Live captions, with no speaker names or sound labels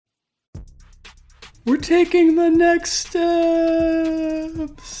We're taking the next steps.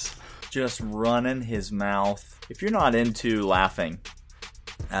 Just running his mouth. If you're not into laughing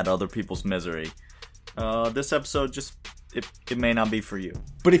at other people's misery, this episode it may not be for you.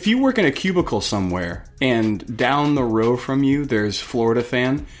 But if you work in a cubicle somewhere and down the row from you there's Florida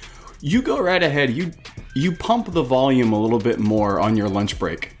Fan, you go right ahead. You pump the volume a little bit more on your lunch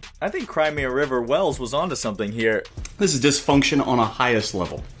break. I think Crimea River Wells was onto something here. This is dysfunction on a highest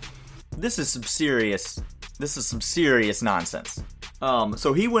level. This is some serious nonsense.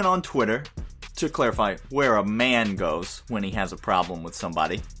 So he went on Twitter to clarify where a man goes when he has a problem with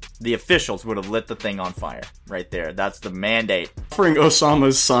somebody. The officials would have lit the thing on fire right there. That's the mandate. Offering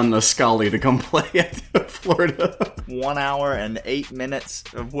Osama's son Ascali to come play at Florida. 1 hour and 8 minutes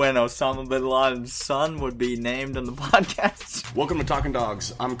of when Osama bin Laden's son would be named on the podcast. Welcome to Talking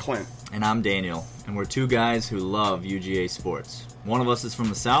Dogs. I'm Clint. And I'm Daniel. And we're two guys who love UGA sports. One of us is from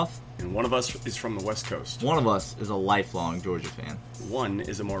the South. And one of us is from the West Coast. One of us is a lifelong Georgia fan. One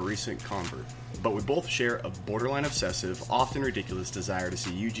is a more recent convert. But we both share a borderline obsessive, often ridiculous desire to see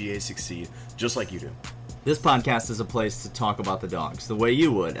UGA succeed, just like you do. This podcast is a place to talk about the dogs, the way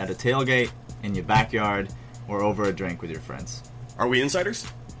you would at a tailgate, in your backyard, or over a drink with your friends. Are we insiders?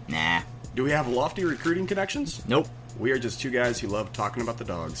 Nah. Do we have lofty recruiting connections? Nope. We are just two guys who love talking about the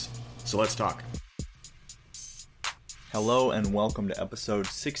dogs. So let's talk. Hello and welcome to episode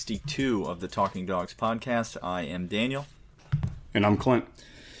 62 of the Talking Dogs podcast. I am Daniel. And I'm Clint.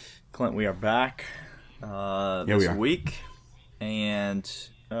 Clint, we are back this week. And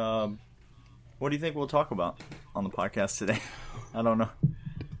what do you think we'll talk about on the podcast today? I don't know.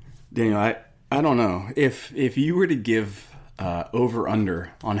 Daniel, I don't know. If you were to give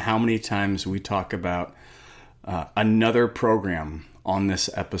over-under on how many times we talk about another program on this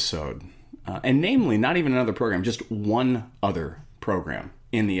episode, and namely, not even another program, just one other program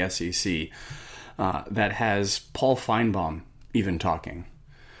in the SEC that has Paul Feinbaum even talking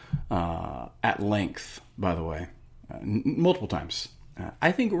at length, by the way, multiple times.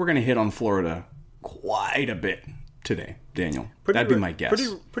 I think we're going to hit on Florida quite a bit today, Daniel. That'd be my guess.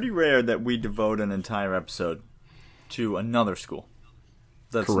 Pretty rare that we devote an entire episode to another school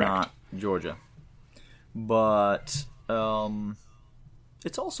that's Correct. Not Georgia. But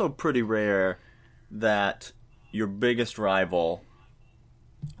it's also pretty rare that your biggest rival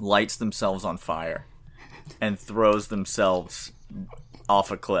lights themselves on fire and throws themselves off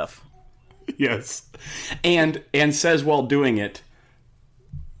a cliff. Yes. And says while doing it,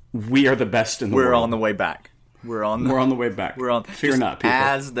 we are the best in the world. We're on the way back. We're on the way back. Fear not, people.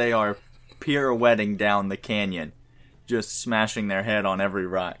 As they are pirouetting down the canyon, just smashing their head on every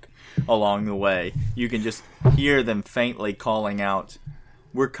rock along the way, you can just hear them faintly calling out,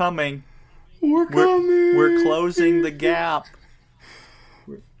 "We're coming. We're coming. We're closing the gap.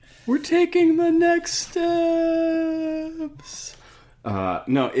 We're taking the next steps."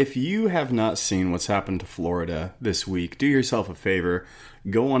 No, if you have not seen what's happened to Florida this week, do yourself a favor.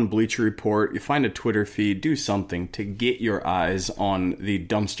 Go on Bleacher Report. You find a Twitter feed. Do something to get your eyes on the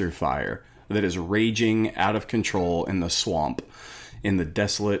dumpster fire that is raging out of control in the swamp. In the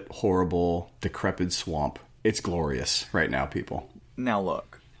desolate, horrible, decrepit swamp. It's glorious right now, people. Now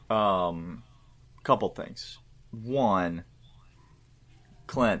look, couple things. One,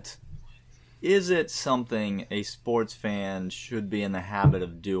 Clint, is it something a sports fan should be in the habit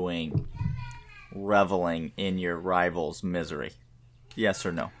of doing, reveling in your rival's misery? Yes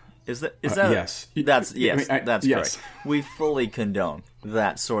or no? Is that yes? That's yes. That's yes. correct. We fully condone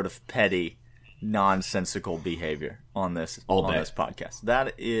that sort of petty, nonsensical behavior on this podcast.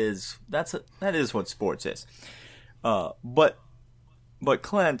 That is what sports is. But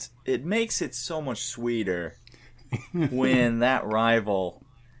Clint, it makes it so much sweeter when that rival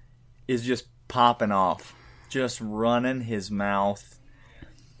is just popping off, just running his mouth.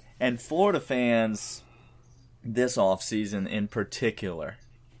 And Florida fans this offseason in particular,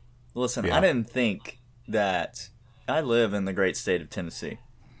 listen, Yeah. I didn't think that I live in the great state of Tennessee.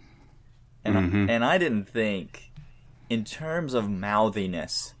 And I didn't think, in terms of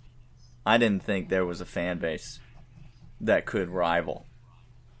mouthiness, I didn't think there was a fan base that could rival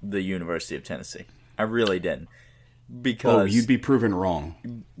the University of Tennessee. I really didn't. Because you'd be proven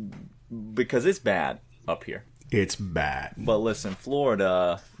wrong. Because it's bad up here. It's bad. But listen,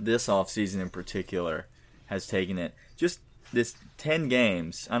 Florida, this offseason in particular, has taken it. Just this 10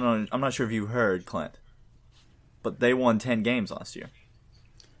 games. I'm not sure if you heard, Clint, but they won 10 games last year.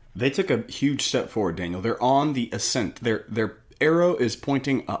 They took a huge step forward, Daniel. They're on the ascent. Their arrow is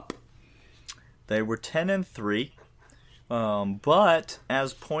pointing up. They were 10-3 But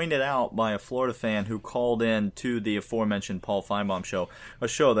as pointed out by a Florida fan who called in to the aforementioned Paul Feinbaum show, a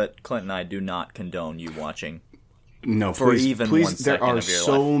show that Clint and I do not condone you watching. No, for please, even please. 1 second There are of your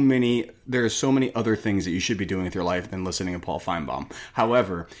so life. many. There are so many other things that you should be doing with your life than listening to Paul Feinbaum.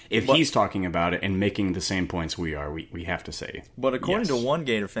 However, if he's talking about it and making the same points we are, we have to say. But according yes. to one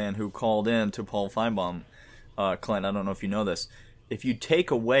Gator fan who called in to Paul Feinbaum, Clint, I don't know if you know this, if you take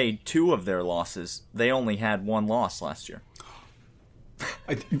away 2 of their losses, they only had 1 loss last year.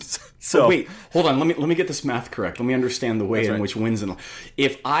 So wait, hold on. Let me get this math correct. Let me understand the way in right. which wins and.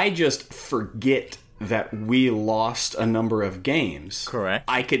 If I just forget that we lost a number of games, Correct.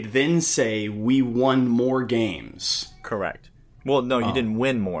 I could then say we won more games. Correct. Well, no, you didn't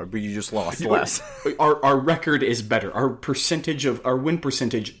win more, but you just lost less. Our record is better. Our win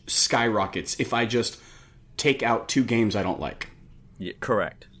percentage skyrockets if I just take out 2 games I don't like. Yeah,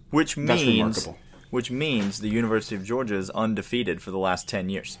 correct. Which That's remarkable. means the University of Georgia is undefeated for the last 10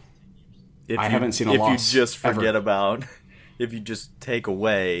 years. I haven't seen a loss. If you just forget ever. about, if you just take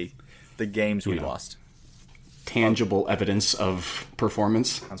away the games we lost. Tangible evidence of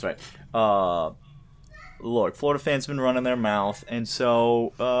performance. That's right. Look, Florida fans have been running their mouth, and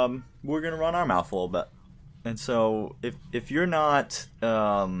so we're going to run our mouth a little bit. And so if you're not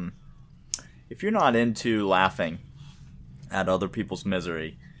into laughing at other people's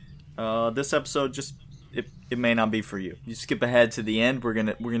misery, this episode just it may not be for you. You skip ahead to the end. We're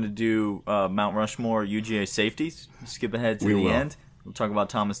gonna do Mount Rushmore UGA safeties. Skip ahead to the end. We'll talk about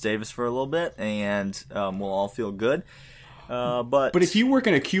Thomas Davis for a little bit, and we'll all feel good. But if you work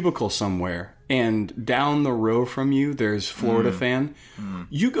in a cubicle somewhere and down the row from you there's Florida fan,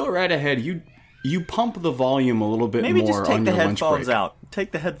 you go right ahead. You pump the volume a little bit maybe more just take on the your lunch headphones break. out.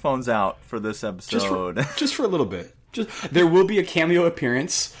 Take the headphones out for this episode. Just for a little bit. There will be a cameo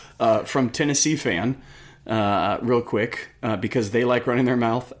appearance from Tennessee fan, real quick, because they like running their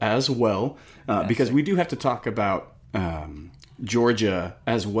mouth as well. Because we do have to talk about Georgia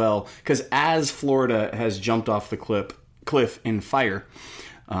as well. Because as Florida has jumped off the cliff in fire,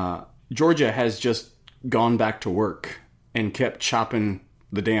 Georgia has just gone back to work and kept chopping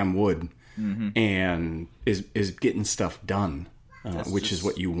the damn wood and is getting stuff done, which is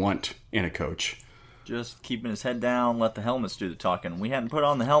what you want in a coach. Just keeping his head down, let the helmets do the talking. We hadn't put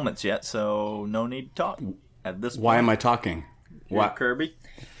on the helmets yet, so no need to talk at this point. Why am I talking? Why, Kirby?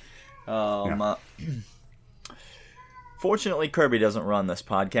 Fortunately, Kirby doesn't run this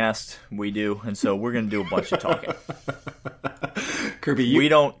podcast. We do, and so we're going to do a bunch of talking. Kirby, we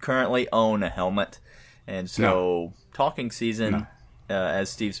don't currently own a helmet, and so talking season,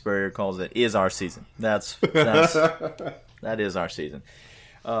 as Steve Spurrier calls it, is our season. That is our season.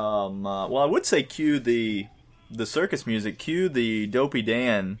 Well, I would say cue the circus music, cue the Dopey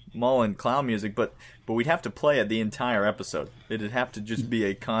Dan Mullen clown music, but we'd have to play it the entire episode. It'd have to just be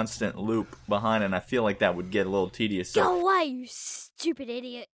a constant loop behind, and I feel like that would get a little tedious. Go away, you stupid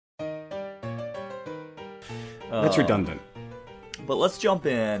idiot. That's redundant. But let's jump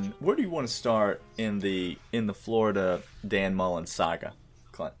in. Where do you want to start in the Florida Dan Mullen saga,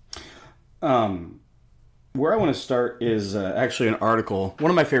 Clint? Where I want to start is actually an article. One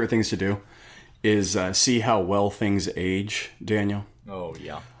of my favorite things to do is see how well things age, Daniel. Oh,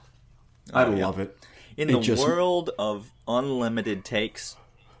 yeah. I love it. In the world of unlimited takes,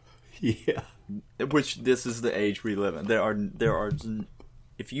 yeah, which this is the age we live in, there are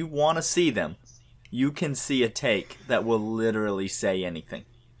if you want to see them, you can see a take that will literally say anything.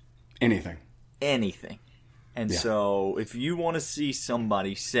 Anything. And so, if you want to see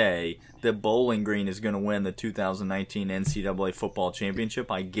somebody say that Bowling Green is going to win the 2019 NCAA football championship,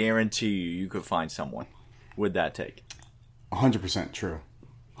 I guarantee you could find someone with that take. 100% true.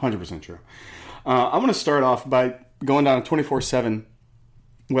 100% true. I'm going to start off by going down to 24/7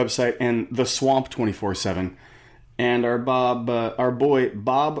 website and the Swamp 24/7, and our boy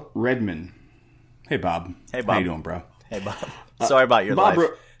Bob Redman. Hey Bob. Hey Bob. How you doing, bro? Hey Bob. Sorry about your Bob, life.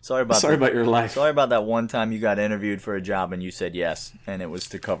 Sorry about your life. Sorry about that one time you got interviewed for a job and you said yes, and it was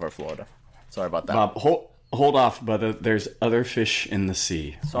to cover Florida. Sorry about that. Bob, hold off, brother. There's other fish in the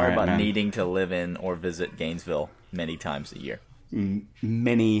sea. Sorry about needing to live in or visit Gainesville many times a year.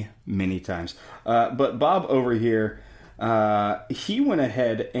 Many, many times. But Bob over here, he went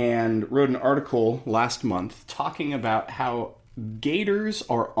ahead and wrote an article last month talking about how Gators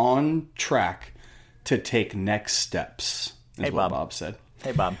are on track to take next steps, is what Bob said.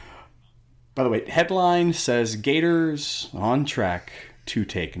 Hey, Bob. By the way, headline says Gators on track to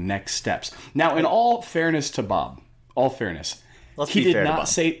take next steps. Now, in all fairness to Bob, he did not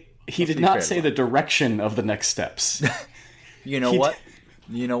say the direction of the next steps. You know what,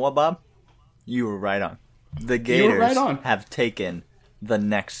 Bob? You were right on. the Gators right on. have taken the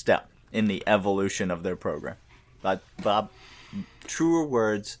next step in the evolution of their program. But Bob, truer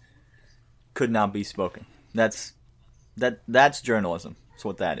words could not be spoken. That's journalism. That's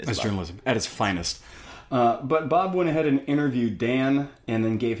what that is. That's Bob. journalism at its finest. But Bob went ahead and interviewed Dan and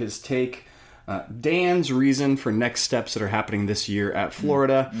then gave his take. Dan's reason for next steps that are happening this year at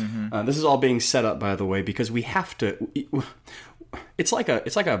Florida. Mm-hmm. This is all being set up, by the way, because we have to. It's like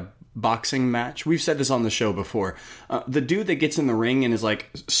a boxing match. We've said this on the show before. The dude that gets in the ring and is like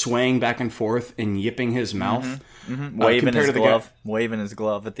swaying back and forth and yipping his mouth, waving his glove, waving his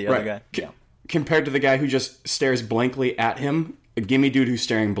glove at the other guy. Yeah. Compared to the guy who just stares blankly at him, a gimme dude who's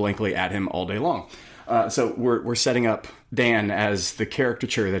staring blankly at him all day long. So we're setting up Dan as the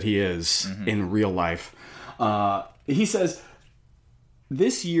caricature that he is in real life. He says,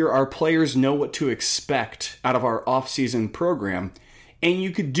 this year our players know what to expect out of our off-season program, and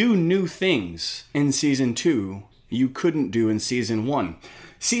you could do new things in Season 2 you couldn't do in Season 1.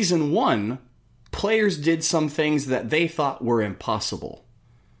 Season 1, players did some things that they thought were impossible.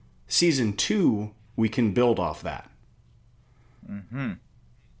 Season 2, we can build off that.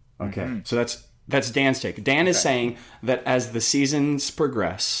 Okay, so that's Dan's take. Dan is saying that as the seasons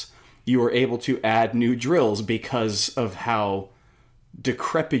progress, you are able to add new drills because of how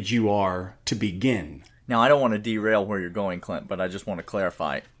decrepit you are to begin. Now, I don't want to derail where you're going, Clint, but I just want to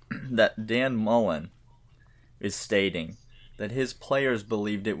clarify that Dan Mullen is stating that his players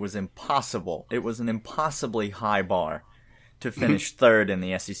believed it was impossible. It was an impossibly high bar to finish third in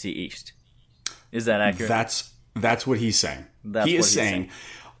the SEC East. Is that accurate? That's what he's saying. He is saying.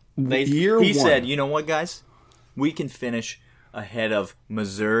 He said, you know what, guys? We can finish ahead of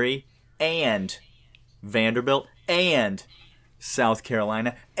Missouri and Vanderbilt and South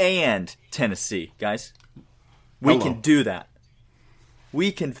Carolina and Tennessee, guys. We can do that.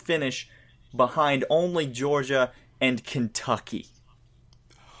 We can finish behind only Georgia and Kentucky.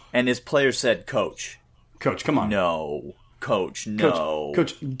 And his players said, Coach, come on. No. Coach, no.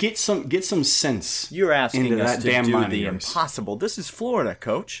 Coach, get some sense. You're asking into us that to damn do mind the of yours. impossible. This is Florida,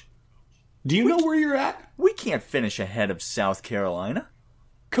 Coach. Do you know where you're at? We can't finish ahead of South Carolina.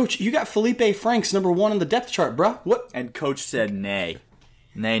 Coach, you got Felipe Franks number 1 on the depth chart, bruh. What? And Coach said, nay.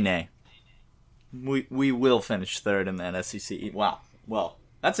 Nay. We will finish third in that SEC. Wow. Well,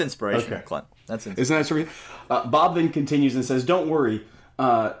 that's inspirational, Okay. Clint. That's inspirational. Isn't that sort of, Bob then continues and says, don't worry.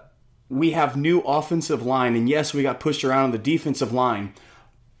 We have new offensive line, and yes, we got pushed around on the defensive line.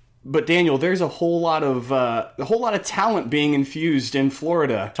 But Daniel, there's a whole lot of talent being infused in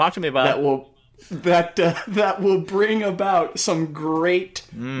Florida. Talk to me about that will bring about some great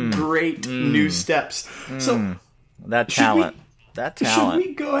new steps. So that talent.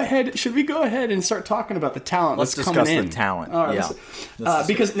 Should we go ahead and start talking about the talent Let's that's coming in? discuss the talent. All right, Yeah.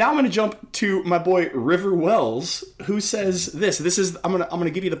 because now I'm going to jump to my boy River Wells, who says this. This is I'm going to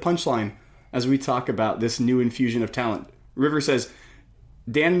give you the punchline as we talk about this new infusion of talent. River says,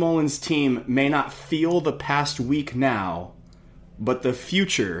 Dan Mullen's team may not feel the past week now, but the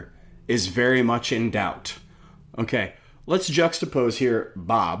future is very much in doubt. Okay, let's juxtapose here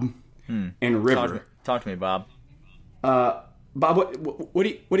Bob and River. Talk to me, Bob. Bob, what do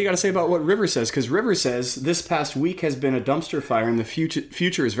you got to say about what River says? Because River says this past week has been a dumpster fire and the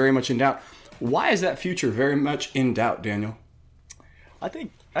future is very much in doubt. Why is that future very much in doubt, Daniel? I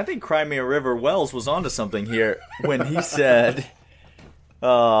think Crimea River Wells was onto something here when he said,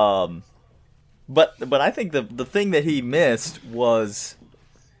 but I think the thing that he missed was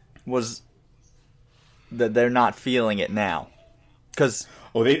that they're not feeling it now. Because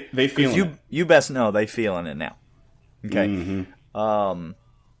they feel it. You best know they feeling it now. Okay.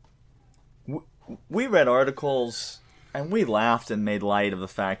 We read articles and we laughed and made light of the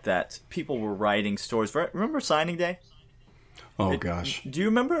fact that people were writing stories. Remember signing day? Oh gosh. Do you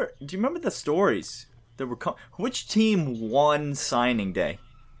remember the stories that were which team won signing day?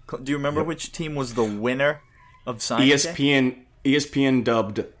 Do you remember which team was the winner of signing day? ESPN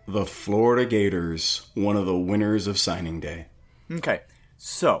dubbed the Florida Gators one of the winners of signing day. Okay.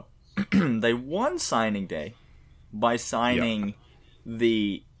 So, they won signing day by signing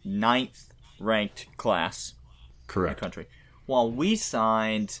the 9th ranked class in the country, while we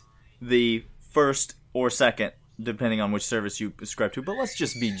signed the 1st or 2nd, depending on which service you subscribe to. But let's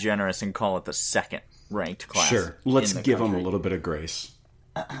just be generous and call it the 2nd ranked class. Sure, let's give country. them a little bit of grace.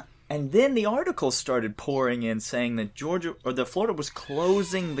 And then the articles started pouring in saying that Florida was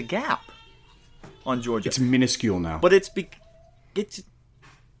closing the gap on Georgia. It's minuscule now,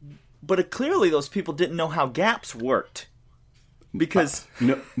 but clearly those people didn't know how gaps worked. Because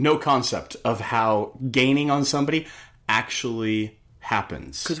no concept of how gaining on somebody actually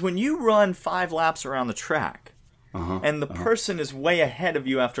happens. Because when you run 5 laps around the track, and the person is way ahead of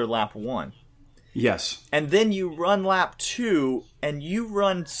you after lap 1, yes, and then you run lap 2, and you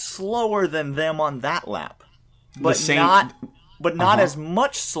run slower than them on that lap, but not as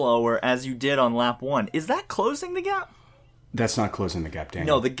much slower as you did on lap 1. Is that closing the gap? That's not closing the gap,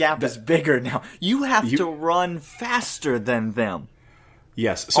 Daniel. No, the gap is bigger now. You have to run faster than them.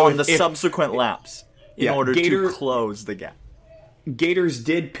 Yes, so on the subsequent laps in order to close the gap. Gators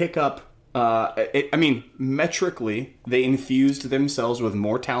did pick up. Metrically, they infused themselves with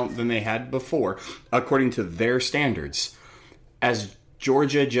more talent than they had before, according to their standards, as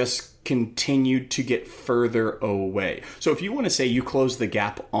Georgia just continued to get further away. So if you want to say you closed the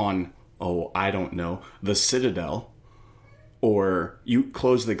gap on, the Citadel, or you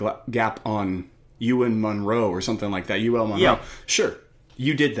closed the gap on UN Monroe or something like that, UL Monroe, sure,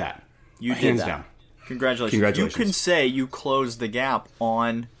 you did that. You hands did that. down. Congratulations. You can say you closed the gap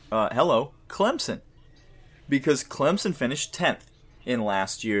on, Clemson. Because Clemson finished 10th in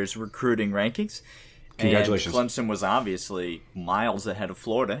last year's recruiting rankings. Congratulations. And Clemson was obviously miles ahead of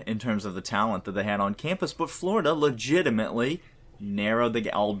Florida in terms of the talent that they had on campus. But Florida legitimately narrowed the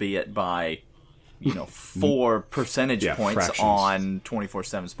gap, albeit by, 4 percentage points fractions. on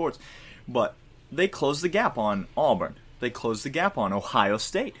 24/7 Sports. But they closed the gap on Auburn. They closed the gap on Ohio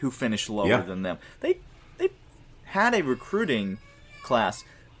State, who finished lower than them. They had a recruiting class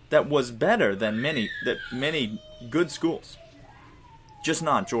that was better than many good schools, just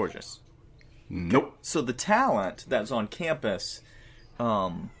not Georgia's. Nope. So the talent that was on campus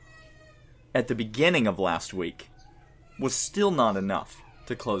at the beginning of last week was still not enough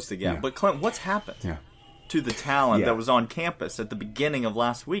to close the gap. Yeah. But Clint, what's happened to the talent that was on campus at the beginning of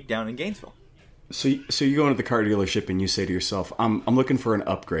last week down in Gainesville? So you go into the car dealership and you say to yourself, "I'm looking for an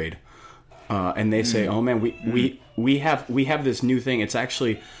upgrade," and they say, "Oh man, we have this new thing. It's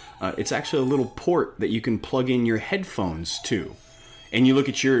actually a little port that you can plug in your headphones to." And you look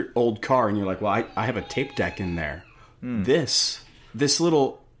at your old car and you're like, "Well, I have a tape deck in there. This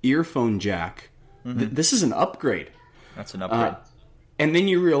little earphone jack, this is an upgrade." That's an upgrade. And then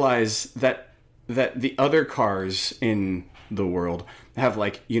you realize that the other cars in the world have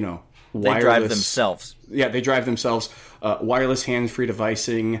wireless. They drive themselves. Yeah, they drive themselves. Wireless hands-free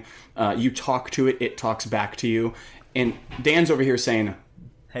devicing. You talk to it, it talks back to you. And Dan's over here saying,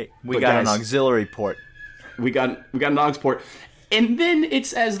 "Hey, we got an auxiliary port. We got an aux port." And then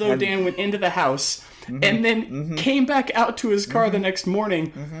it's as though Dan went into the house and then came back out to his car the next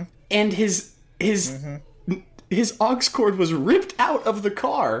morning, and his aux cord was ripped out of the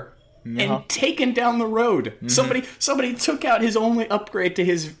car. And taken down the road. Somebody took out his only upgrade to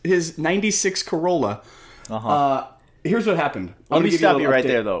his 96 Corolla. Here's what happened. Let me stop you right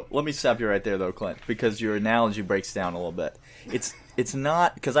there, though, Clint, because your analogy breaks down a little bit. It's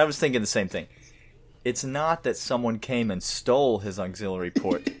not, because I was thinking the same thing. It's not that someone came and stole his auxiliary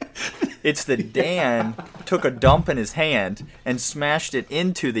port. It's that Dan took a dump in his hand and smashed it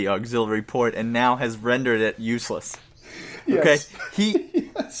into the auxiliary port and now has rendered it useless. Yes. Okay?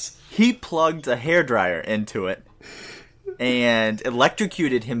 He plugged a hairdryer into it and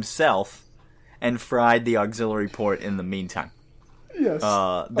electrocuted himself and fried the auxiliary port in the meantime. Yes.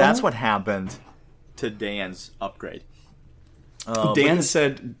 That's what happened to Dan's upgrade. Dan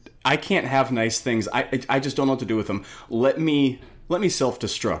said, "I can't have nice things. I just don't know what to do with them. Let me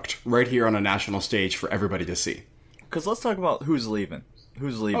self-destruct right here on a national stage for everybody to see." Because let's talk about who's leaving.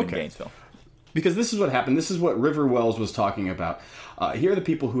 Who's leaving Gainesville? Because this is what happened. This is what River Wells was talking about. Here are the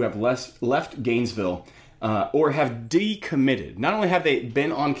people who have left Gainesville or have decommitted. Not only have they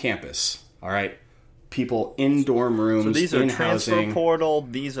been on campus, all right, people in dorm rooms, so these are transfer housing. portal.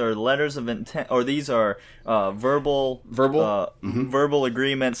 These are letters of intent, or these are verbal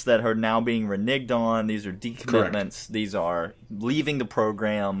agreements that are now being reneged on. These are decommitments. Correct. These are leaving the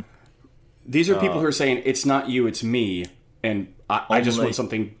program. These are people who are saying, "It's not you, it's me," and I just want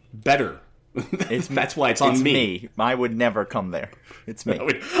something better. That's why it's on me. I would never come there. It's me.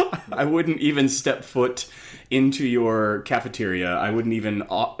 I wouldn't even step foot into your cafeteria. I wouldn't even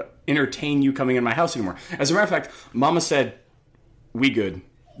entertain you coming in my house anymore. As a matter of fact, Mama said, "We good."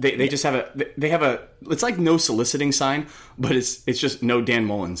 They just have a it's like no soliciting sign, but it's just no Dan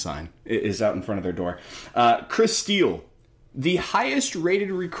Mullen sign. It is out in front of their door. Chris Steele, the highest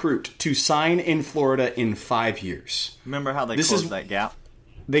rated recruit to sign in Florida in 5 years. Remember how they closed that gap?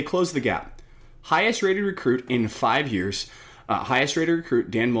 They closed the gap. Highest rated recruit in 5 years. Highest rated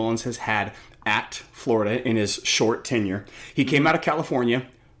recruit Dan Mullins has had at Florida in his short tenure. He came out of California.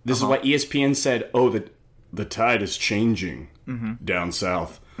 This is what ESPN said, the tide is changing down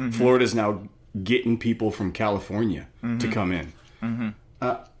south. Florida's now getting people from California to come in.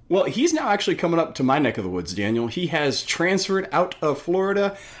 Well, he's now actually coming up to my neck of the woods, Daniel. He has transferred out of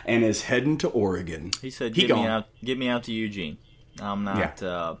Florida and is heading to Oregon. He said, "Get me out to Eugene. I'm not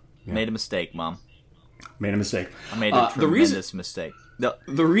made a mistake, Mom. Made a mistake. I made a tremendous mistake."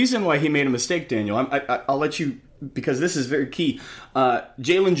 The reason why he made a mistake, Daniel, I'll let you, because this is very key.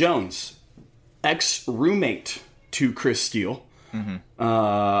 Jalen Jones, ex-roommate to Chris Steele,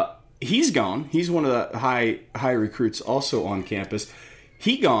 he's gone. He's one of the high recruits also on campus.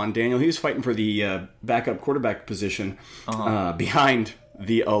 He gone, Daniel. He was fighting for the backup quarterback position behind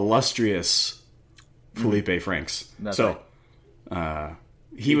the illustrious Felipe Franks. That's so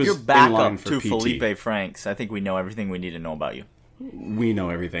he was your in line backup for to PT. Felipe Franks. I think we know everything we need to know about you. We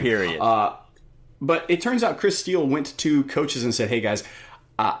know everything. Period. But it turns out Chris Steele went to coaches and said, "Hey guys,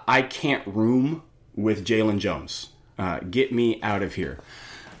 I can't room with Jalen Jones. Get me out of here."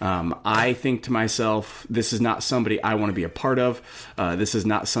 I think to myself, this is not somebody I want to be a part of. This is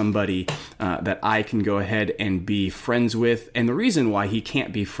not somebody that I can go ahead and be friends with. And the reason why he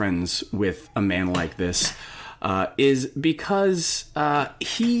can't be friends with a man like this is because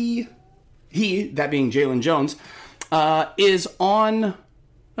he, that being Jalen Jones, is on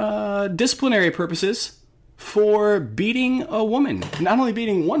disciplinary purposes for beating a woman. Not only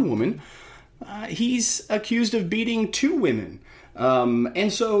beating one woman, he's accused of beating two women.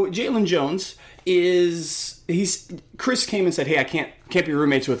 And so Jalen Jones Chris came and said, "Hey, I can't be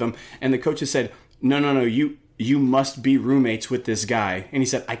roommates with him." And the coaches said, No, you must be roommates with this guy. And he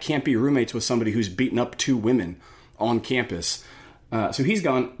said, "I can't be roommates with somebody who's beaten up two women on campus." So he's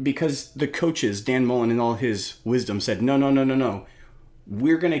gone because the coaches, Dan Mullen and all his wisdom, said, No.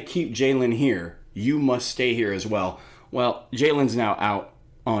 We're going to keep Jalen here. You must stay here as well. Well, Jalen's now out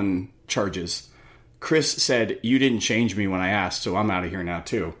on charges. Chris said, "You didn't change me when I asked, so I'm out of here now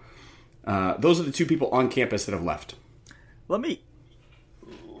too." Those are the two people on campus that have left.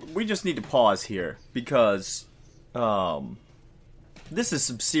 We just need to pause here because this is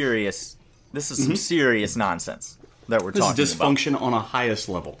some serious nonsense that we're talking about. This is dysfunction on a highest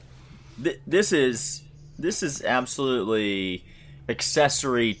level. This is absolutely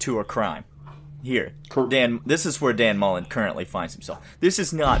accessory to a crime. Here, this is where Dan Mullen currently finds himself. This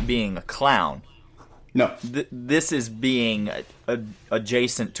is not being a clown. No. This is being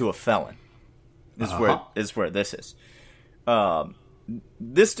adjacent to a felon. Is where this is.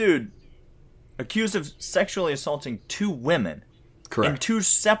 This dude accused of sexually assaulting two women. Correct. In two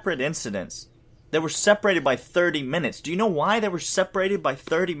separate incidents that were separated by 30 minutes. Do you know why they were separated by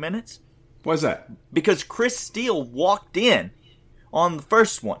 30 minutes? Why's that? Because Chris Steele walked in on the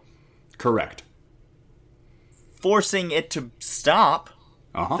first one. Correct. Forcing it to stop,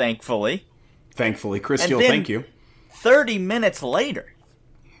 thankfully. Thankfully. Chris Steele, thank you. 30 minutes later.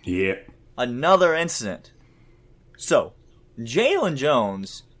 Yeah. Another incident. So, Jalen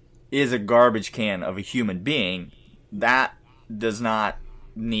Jones is a garbage can of a human being. That does not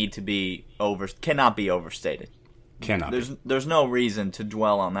need to be cannot be overstated. Cannot. There's no reason to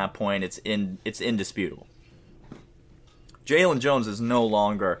dwell on that point. It's indisputable. Jalen Jones is no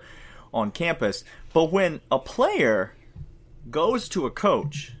longer on campus, but when a player goes to a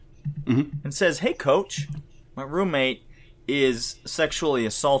coach and says, "Hey coach, my roommate is sexually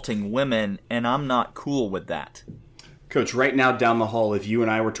assaulting women and I'm not cool with that." Coach, right now down the hall, if you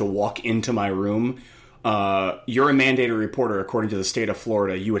and I were to walk into my room, you're a mandated reporter according to the state of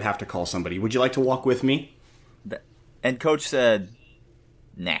Florida. You would have to call somebody. Would you like to walk with me? And coach said,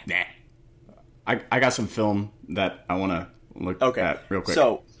 nah. I got some film that I want to look at real quick.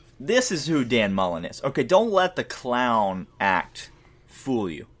 So, this is who Dan Mullen is. Okay, don't let the clown act fool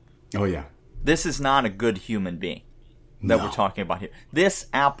you. Oh, yeah. This is not a good human being that we're talking about here. This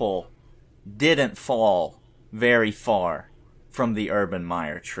apple didn't fall very far from the Urban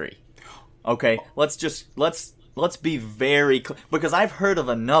Meyer tree. Okay, let's be very clear, because I've heard of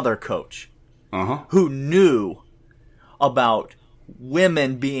another coach who knew about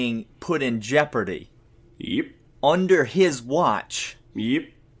women being put in jeopardy under his watch,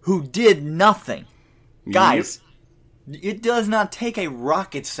 who did nothing. Guys, it does not take a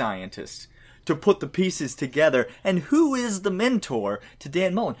rocket scientist to put the pieces together. And who is the mentor to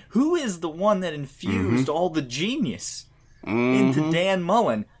Dan Mullen? Who is the one that infused all the genius into Dan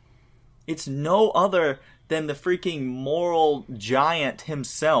Mullen? It's no other than the freaking moral giant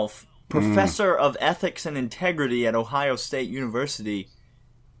himself, professor of ethics and integrity at Ohio State University,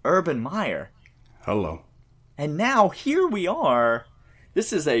 Urban Meyer. Hello. And now here we are.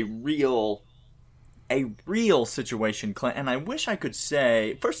 This is a real situation, Clint. And I wish I could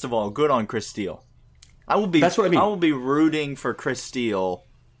say, first of all, good on Chris Steele. That's what I mean. I will be rooting for Chris Steele,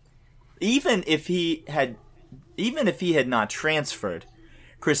 even if he even if he had not transferred,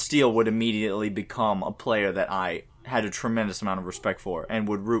 Chris Steele would immediately become a player that I had a tremendous amount of respect for and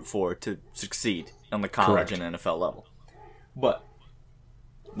would root for to succeed on the college Correct. and NFL level. But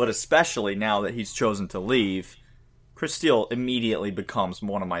especially now that he's chosen to leave, Chris Steele immediately becomes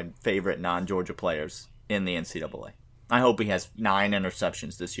one of my favorite non-Georgia players in the NCAA. I hope he has 9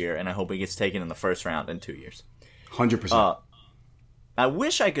 interceptions this year, and I hope he gets taken in the first round in 2 years. 100%. I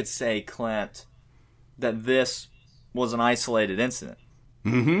wish I could say, Clint, that this was an isolated incident.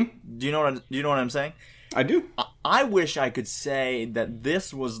 Mm-hmm. Do you know what I'm saying? I do. I wish I could say that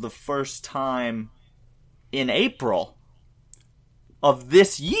this was the first time in April of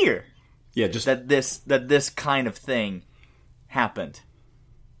this year Just that this kind of thing happened.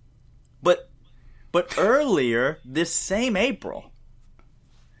 But earlier this same April,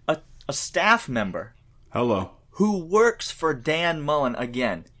 a staff member hello. who works for Dan Mullen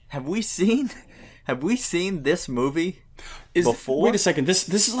again. Have we seen this movie before? Wait a second. This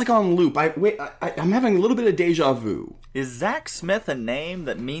is like on loop. I'm having a little bit of deja vu. Is Zach Smith a name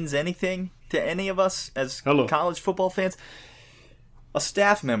that means anything to any of us as college football fans? A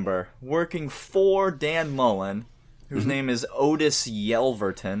staff member working for Dan Mullen, whose name is Otis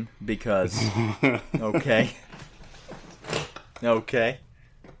Yelverton, because okay.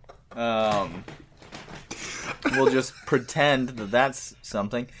 We'll just pretend that that's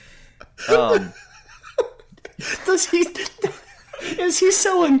something. Is he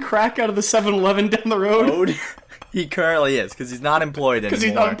selling crack out of the 7-Eleven down the road? He currently is, because he's not employed anymore. Because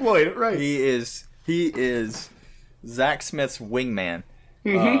he's not employed, right? He is Zach Smith's wingman.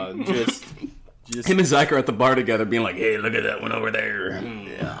 Just him and Zach are at the bar together, being like, "Hey, look at that one over there."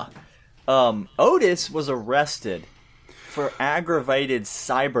 Yeah. Otis was arrested for aggravated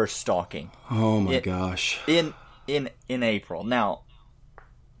cyber stalking. Oh my gosh! In April. Now,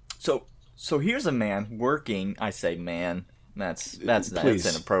 so here's a man working. I say man. That's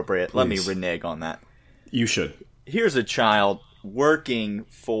inappropriate. Please. Let me renege on that. You should. Here's a child working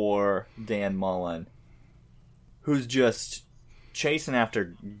for Dan Mullen who's just chasing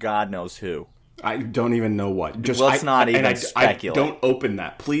after God knows who. I don't even know what. Let's not even speculate. Don't open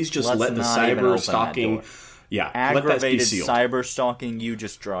that. Please just let the cyber stalking. Yeah, aggravated cyber stalking. You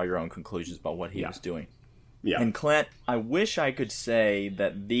just draw your own conclusions about what he was doing. Yeah. And Clint, I wish I could say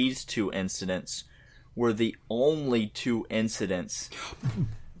that these 2 incidents were the only 2 incidents.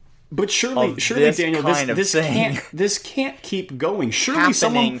 But surely, Daniel, this can't keep going. Surely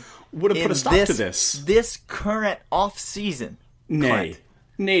someone would have put a stop to this. This current off-season. Nay,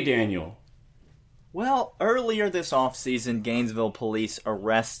 Daniel. Well, earlier this offseason, Gainesville police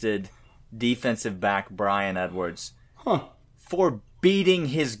arrested defensive back Brian Edwards for beating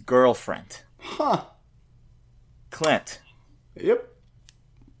his girlfriend. Clint. Yep.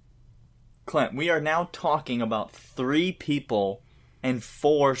 Clint, we are now talking about 3 people and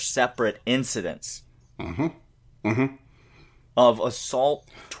 4 separate incidents of assault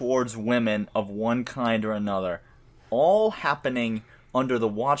towards women of one kind or another, all happening under the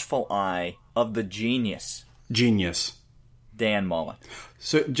watchful eye of the genius, Dan Mullen.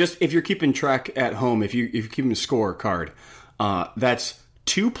 So, just if you're keeping track at home, if you're keeping a scorecard, that's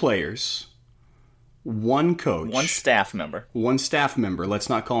 2 players, 1 coach, 1 staff member. Let's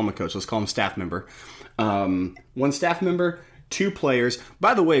not call him a coach. Let's call him a staff member. 1 staff member, 2 players.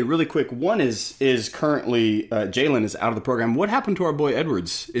 By the way, really quick, one is currently Jalen is out of the program. What happened to our boy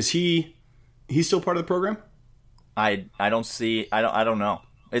Edwards? Is he still part of the program? I don't know.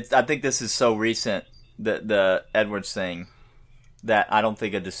 I think this is so recent, the Edwards thing, that I don't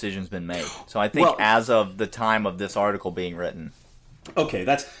think a decision's been made. So I think as of the time of this article being written. Okay,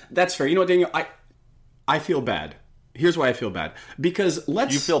 that's fair. You know what, Daniel? I feel bad. Here's why I feel bad. Because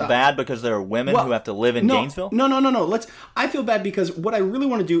You feel bad because there are women who have to live in Gainesville? No. I feel bad because what I really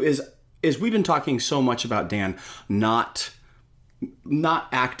want to do is we've been talking so much about Dan not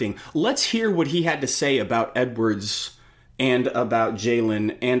acting. Let's hear what he had to say about Edwards and about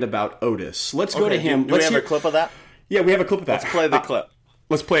Jalen and about Otis. Let's go to him. Do we have a clip of that? Yeah, we have a clip of that. Let's play the clip.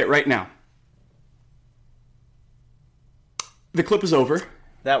 Let's play it right now. The clip is over.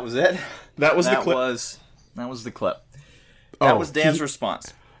 That was it? That was the clip. That was the clip. That was Dan's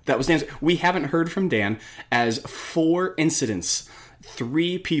response. That was Dan's. We haven't heard from Dan as 4 incidents.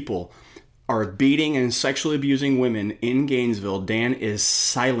 3 people are beating and sexually abusing women in Gainesville. Dan is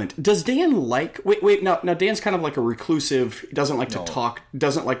silent. Does Dan like... Wait, now Dan's kind of like a reclusive, doesn't like to talk,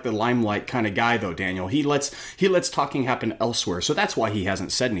 doesn't like the limelight kind of guy, though, Daniel. He lets talking happen elsewhere, so that's why he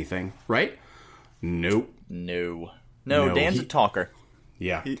hasn't said anything, right? Nope. No, Dan's a talker.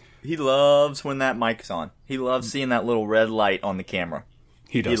 Yeah. He loves when that mic's on. He loves seeing that little red light on the camera.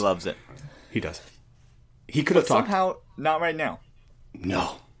 He does. He loves it. He does. He could have talked. Somehow, not right now.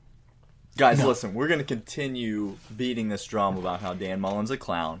 No. Guys, listen, we're going to continue beating this drum about how Dan Mullen's a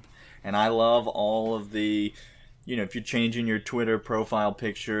clown. And I love all of the, if you're changing your Twitter profile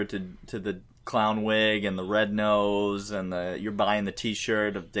picture to the clown wig and the red nose and you're buying the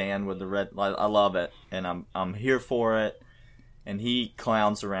T-shirt of Dan with the red, I love it. And I'm here for it. And he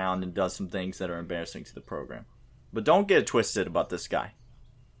clowns around and does some things that are embarrassing to the program. But don't get it twisted about this guy.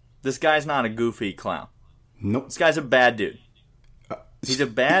 This guy's not a goofy clown. Nope. This guy's a bad dude. He's a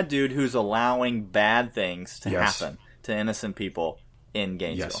bad dude who's allowing bad things to happen to innocent people in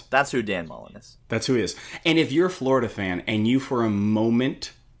Gainesville. Yes. That's who Dan Mullen is. That's who he is. And if you're a Florida fan and you for a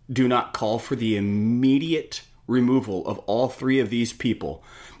moment do not call for the immediate removal of all three of these people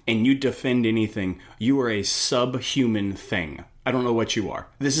and you defend anything, you are a subhuman thing. I don't know what you are.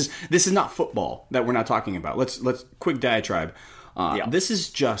 This is not football that we're not talking about. Let's quick diatribe. This is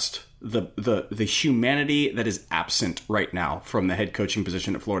just the humanity that is absent right now from the head coaching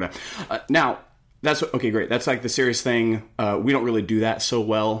position at Florida. Now, that's okay. Great. That's like the serious thing. We don't really do that so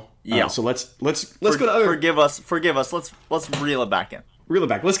well. So let's go to other. Forgive us. Let's reel it back in. Reel it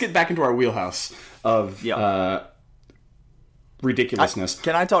back. Let's get back into our wheelhouse of ridiculousness.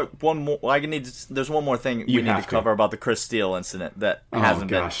 Can I talk one more? There's one more thing we need to cover about the Chris Steele incident that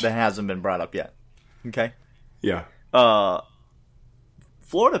hasn't been brought up yet. Okay. Yeah.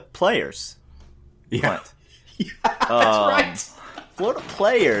 Florida players. Yeah. That's right. Florida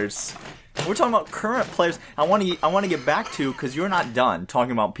players. We're talking about current players. I want to get back to, because you're not done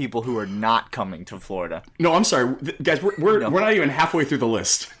talking about people who are not coming to Florida. No, I'm sorry, guys. We're not even halfway through the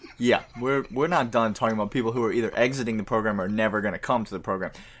list. Yeah, we're not done talking about people who are either exiting the program or never going to come to the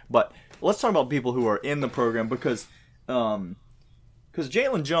program. But let's talk about people who are in the program because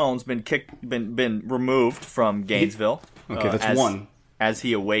Jalen Jones been removed from Gainesville. Okay, that's one. As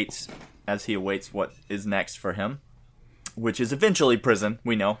he awaits what is next for him, which is eventually prison.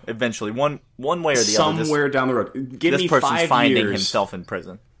 We know eventually one way or the other. Somewhere down the road. Give this me person's 5 years. finding himself in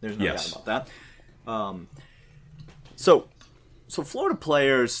prison. There's no doubt about that. So Florida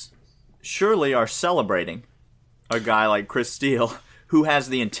players surely are celebrating a guy like Chris Steele who has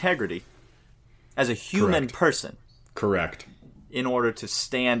the integrity as a human person. Correct. In order to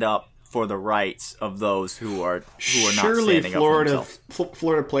stand up for the rights of those who are not surely standing up for themselves.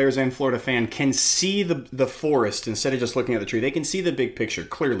 Florida players and Florida fan can see the forest instead of just looking at the tree. They can see the big picture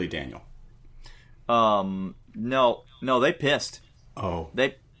clearly, Daniel. No, they pissed. Oh.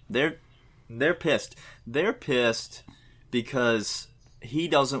 They're pissed. They're pissed because he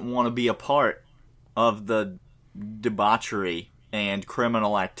doesn't want to be a part of the debauchery and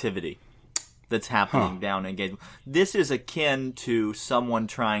criminal activity that's happening down in Gainesville. This is akin to someone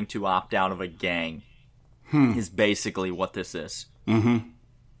trying to opt out of a gang, is basically what this is. Mm-hmm.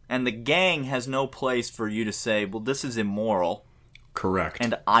 And the gang has no place for you to say, well, this is immoral. Correct.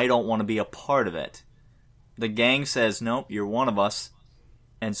 And I don't want to be a part of it. The gang says, nope, you're one of us.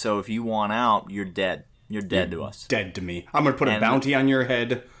 And so if you want out, you're dead. You're dead to us. Dead to me. I'm going to put a bounty on your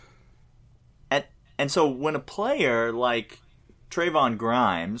head. And so when a player like Trayvon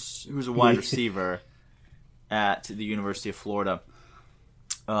Grimes, who's a wide receiver at the University of Florida,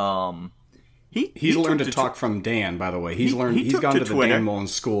 he's learned to talk from Dan. By the way, he's gone to the Dan Mullen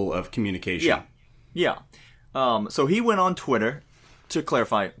School of Communication. Yeah. So he went on Twitter to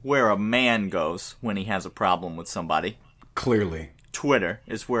clarify where a man goes when he has a problem with somebody. Clearly, Twitter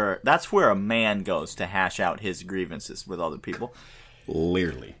is that's where a man goes to hash out his grievances with other people.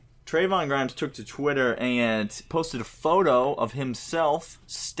 Clearly. Trayvon Grimes took to Twitter and posted a photo of himself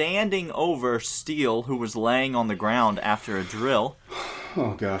standing over Steele, who was laying on the ground after a drill.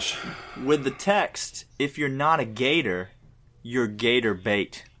 Oh, gosh. With the text, if you're not a gator, you're gator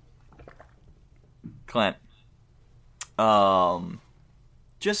bait. Clint. I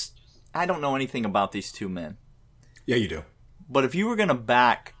don't know anything about these two men. Yeah, you do. But if you were going to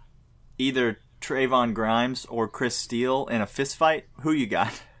back either Trayvon Grimes or Chris Steele in a fistfight, who you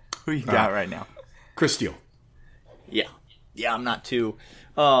got? Who you got right now? Chris Steele. Yeah, I'm not too.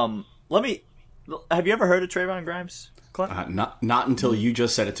 Have you ever heard of Trayvon Grimes, Clint? Not until you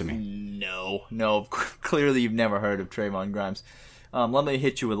just said it to me. No. Clearly, you've never heard of Trayvon Grimes. Let me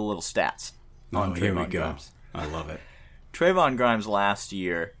hit you with a little stats on here we Trayvon go. Grimes. I love it. Trayvon Grimes last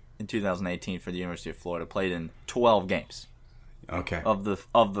year in 2018 for the University of Florida played in 12 games. Okay. Of the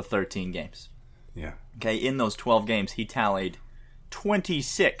 13 games. Yeah. Okay. In those 12 games, he tallied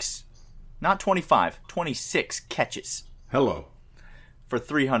 26, not 25, 26 catches. Hello. For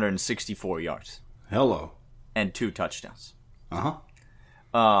 364 yards. Hello. And 2 touchdowns. Uh-huh.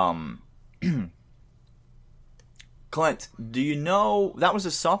 Clint, do you know that was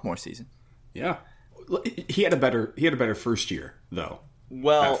his sophomore season? Yeah. He had a better first year though.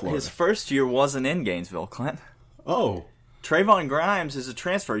 Well, his first year wasn't in Gainesville, Clint. Oh. Trayvon Grimes is a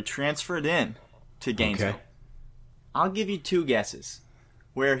transfer. He transferred in to Gainesville. Okay. I'll give you 2 guesses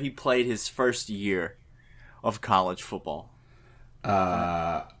where he played his first year of college football.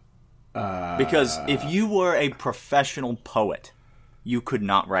 Because if you were a professional poet, you could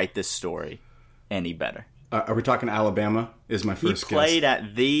not write this story any better. Are we talking Alabama? Is my first guess. He played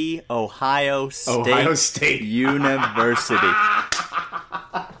at the Ohio State University.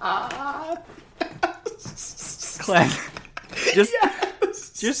 Clint,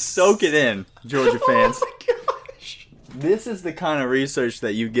 just soak it in, Georgia fans. Oh my gosh. This is the kind of research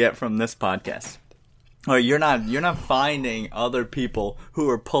that you get from this podcast. Or you're not finding other people who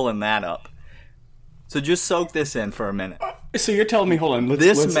are pulling that up. So just soak this in for a minute. So you're telling me, hold on,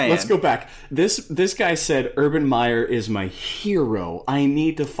 let's go back. This guy said Urban Meyer is my hero. I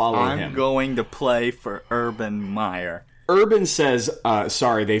need to follow him. I'm going to play for Urban Meyer. Urban says,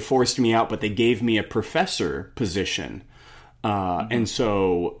 sorry, they forced me out, but they gave me a professor position. And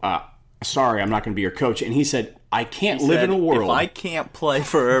so, sorry, I'm not going to be your coach. And he said, I can't live in a world. If I can't play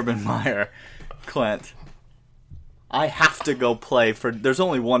for Urban Meyer, Clint, I have to go play for... There's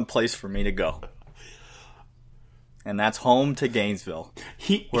only one place for me to go. And that's home to Gainesville,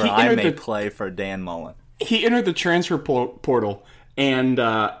 where I may play for Dan Mullen. He entered the transfer portal, and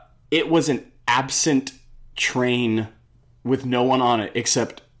it was an absent train with no one on it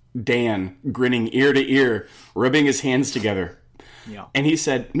except Dan, grinning ear to ear, rubbing his hands together. Yeah. And he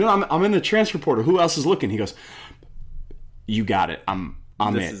said, no, I'm in the transfer portal. Who else is looking? He goes, you got it. I'm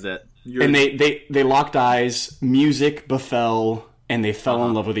This is it. And they locked eyes, music befell, and they fell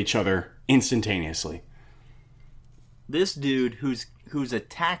in love with each other instantaneously. This dude who's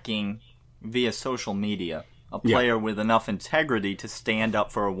attacking via social media a player with enough integrity to stand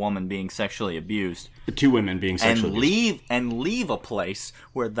up for a woman being sexually abused, 2 women being sexually abused, and leave a place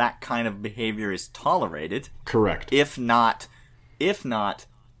where that kind of behavior is tolerated. Correct. If not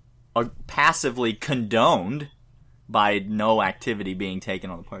passively condoned by no activity being taken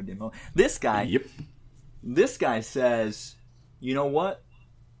on the part of the demo. This guy says, you know what?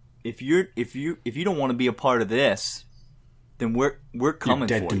 If you don't want to be a part of this, then we're coming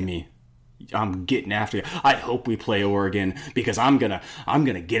You're dead for to you. me. I'm getting after you. I hope we play Oregon because I'm gonna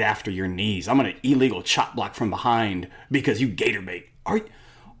get after your knees. I'm gonna illegal chop block from behind because you gator bait. Are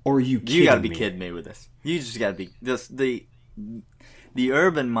you kidding me? You gotta be kidding me with this. You just gotta be the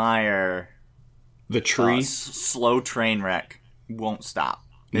Urban Meyer the tree slow train wreck won't stop.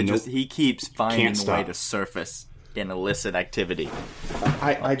 He keeps finding a way to surface in illicit activity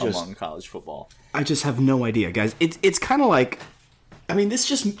among college football. I just have no idea, guys. It's kind of like, I mean, this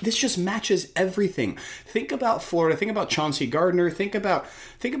just matches everything. Think about Florida. Think about Chauncey Gardner. Think about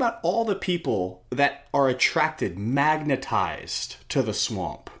all the people that are attracted, magnetized to the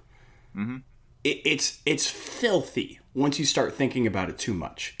swamp. Mm-hmm. It's filthy once you start thinking about it too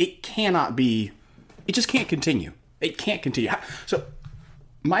much. It cannot be. It just can't continue. It can't continue. So,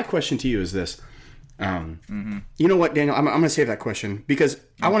 my question to you is this. You know what, Daniel? I'm going to save that question because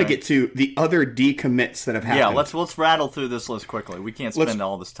I want to get to the other decommits that have happened. Yeah, let's rattle through this list quickly. We can't spend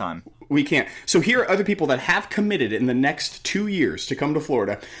all this time. We can't. So here are other people that have committed in the next 2 years to come to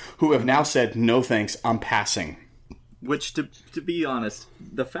Florida who have now said, no thanks, I'm passing. Which, to be honest,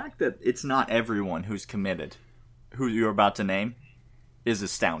 the fact that it's not everyone who's committed, who you're about to name, is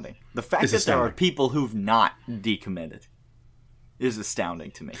astounding. The fact that there are people who've not decommitted is astounding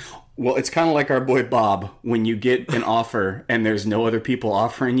to me. Well, it's kind of like our boy Bob. When you get an offer and there's no other people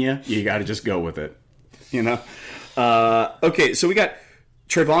offering you got to just go with it. You know? Okay, so we got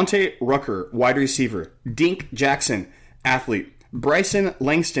Trevonte Rucker, wide receiver. Dink Jackson, athlete. Bryson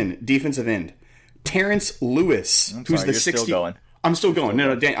Langston, defensive end. Terrence Lewis, who's the 60th. Still going. I'm still going.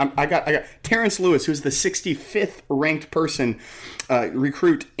 No, Dan, I got Terrence Lewis, who's the 65th ranked person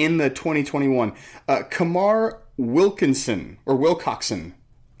recruit in the 2021. Kamar Wilcoxon.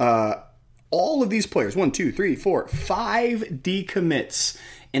 All of these players, 1, 2, 3, 4, 5 decommits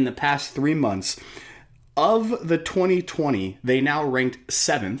in the past 3 months. Of the 2020, they now ranked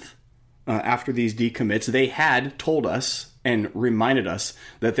 7th after these decommits. They had told us and reminded us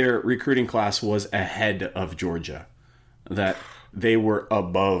that their recruiting class was ahead of Georgia, that they were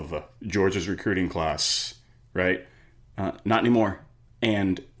above Georgia's recruiting class, right? Not anymore,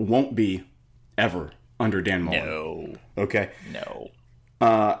 and won't be ever under Dan Mullen. No. Okay? No.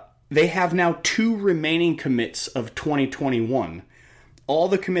 They have now 2 remaining commits of 2021. All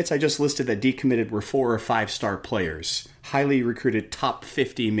the commits I just listed that decommitted were 4 or 5-star players. Highly recruited, top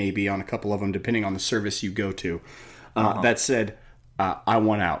 50 maybe on a couple of them, depending on the service you go to. That said, I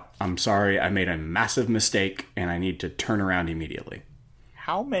want out. I'm sorry. I made a massive mistake, and I need to turn around immediately.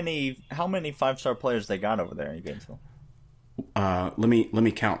 How many 5-star players they got over there in Gainesville? Let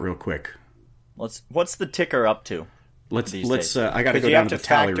me count real quick. What's the ticker up to? Let's. I got to go down to the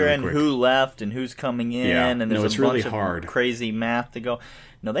tally really quick. You have to factor in who left and who's coming in, and there's a bunch of crazy math to go.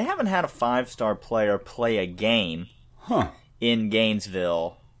 No, they haven't had a 5-star player play a game in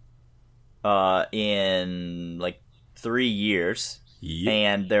Gainesville in like 3 years. Yep.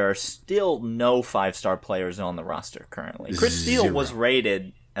 And there are still no 5-star players on the roster currently. Chris Steele was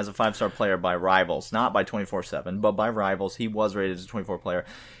rated as a 5-star player by Rivals, not by 24/7, but by Rivals. He was rated as a 24 player,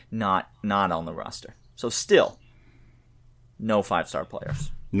 not on the roster. So still, no 5-star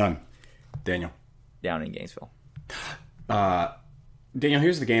players. None. Daniel. Down in Gainesville. Daniel,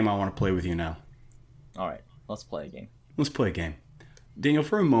 here's the game I want to play with you now. All right, let's play a game. Let's play a game. Daniel,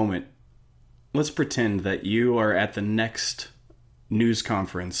 for a moment, let's pretend that you are at the next news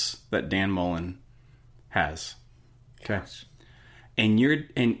conference that Dan Mullen has. Okay. Yes. And you're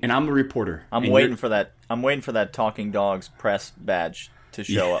and I'm the reporter. I'm waiting for that Talking Dogs press badge to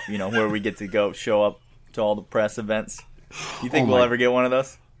show up, where we get to go show up to all the press events. You think we'll ever get one of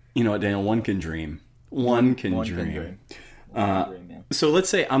those? You know what, Daniel, one can dream. One can dream. So let's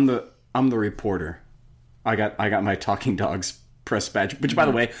say I'm the reporter. I got my Talking Dogs press badge, which by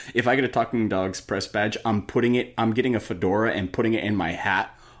the way, if I get a Talking Dogs press badge, I'm getting a fedora and putting it in my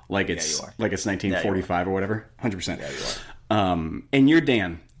hat like it's 1945 or whatever. 100%. Yeah, you are. And you're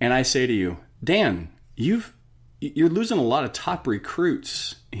Dan, and I say to you, Dan, you're losing a lot of top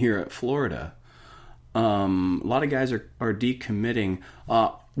recruits here at Florida. A lot of guys are decommitting.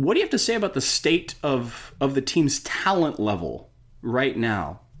 What do you have to say about the state of the team's talent level right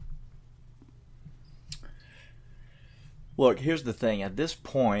now? Look, here's the thing. At this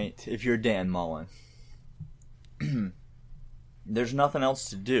point, if you're Dan Mullen, there's nothing else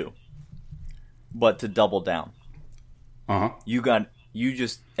to do but to double down. Uh-huh.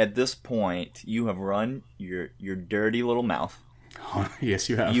 At this point, you have run your dirty little mouth. Yes,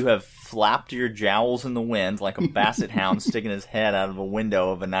 you have. You have flapped your jowls in the wind like a basset hound sticking his head out of a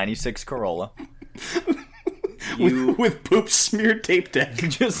window of a 96 Corolla. With poop smeared tape deck.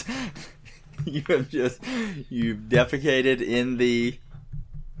 You've defecated in the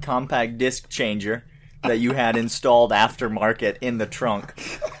compact disc changer that you had installed aftermarket in the trunk.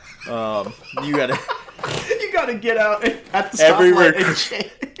 You gotta get out at the stoplight and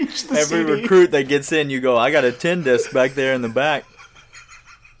change the CD. Recruit that gets in, you go, I got a 10 disc back there in the back,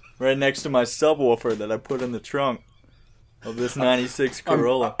 right next to my subwoofer that I put in the trunk of this 96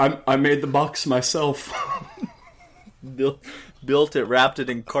 Corolla. I made the box myself. Built it, wrapped it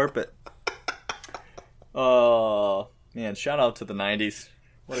in carpet. Oh man! Shout out to the '90s.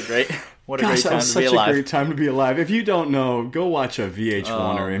 What a great time to be alive. Such a great time to be alive. If you don't know, go watch a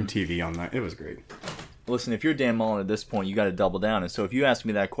VH1 or MTV on that. It was great. Listen, if you're Dan Mullen at this point, you got to double down. And so, if you ask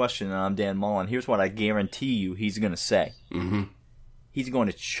me that question, and I'm Dan Mullen, here's what I guarantee you he's going to say. Mm-hmm. He's going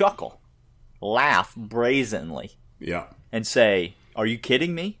to chuckle, laugh brazenly, and say, "Are you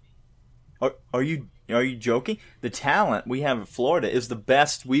kidding me? Are you joking? The talent we have in Florida is the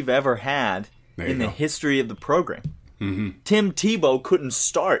best we've ever had." In the history of the program. Mm-hmm. Tim Tebow couldn't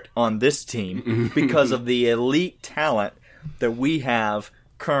start on this team because of the elite talent that we have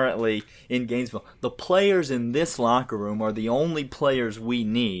currently in Gainesville. The players in this locker room are the only players we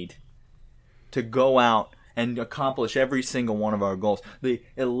need to go out and accomplish every single one of our goals. The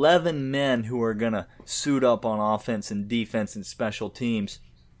 11 men who are going to suit up on offense and defense and special teams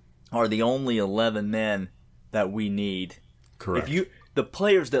are the only 11 men that we need. Correct. The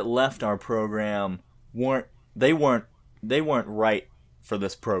players that left our program weren't right for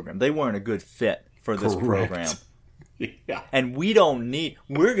this program. They weren't a good fit for this program. Yeah. And we're going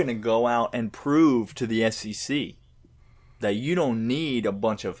to go out and prove to the SEC that you don't need a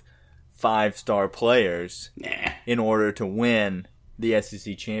bunch of 5-star players in order to win the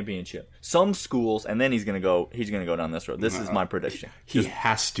SEC championship. Some schools, and then he's going to go down this road. This is my prediction. He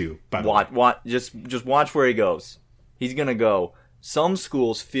has to. By the way. Just watch where he goes. He's going to go. Some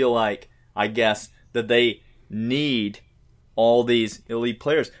schools feel like, I guess, that they need all these elite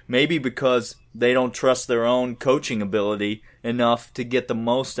players. Maybe because they don't trust their own coaching ability enough to get the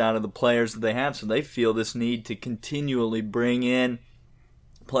most out of the players that they have. So they feel this need to continually bring in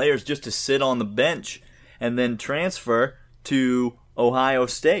players just to sit on the bench and then transfer to Ohio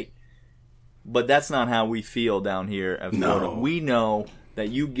State. But that's not how we feel down here at Florida. No. We know that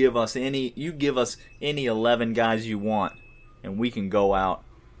you give us any 11 guys you want, and we can go out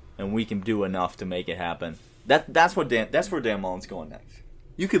and we can do enough to make it happen. That's where Dan Mullen's going next.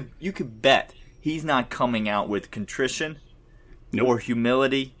 You could bet he's not coming out with contrition or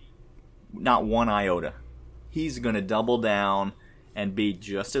humility, not one iota. He's going to double down and be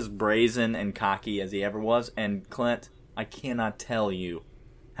just as brazen and cocky as he ever was. And Clint, I cannot tell you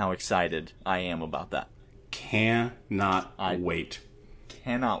how excited I am about that. Cannot wait.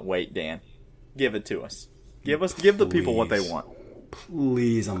 Cannot wait, Dan. Give it to us. Give the people what they want.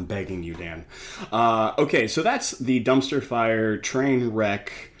 Please, I'm begging you, Dan. Okay, so that's the dumpster fire, train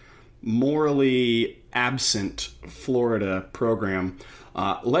wreck, morally absent Florida program.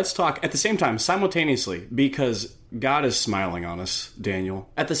 Let's talk at the same time, simultaneously, because God is smiling on us, Daniel.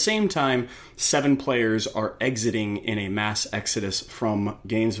 At the same time, 7 players are exiting in a mass exodus from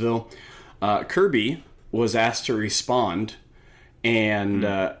Gainesville. Kirby was asked to respond,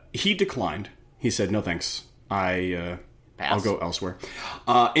 and he declined. He said, "No thanks. I'll go elsewhere."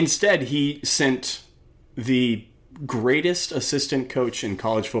 Instead, he sent the greatest assistant coach in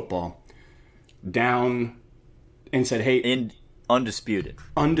college football down and said, "Hey, undisputed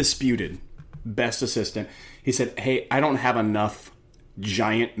best assistant." He said, "Hey, I don't have enough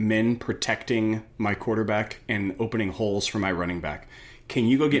giant men protecting my quarterback and opening holes for my running back. Can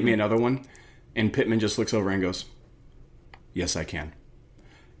you go get me another one?" And Pittman just looks over and goes, "Yes, I can."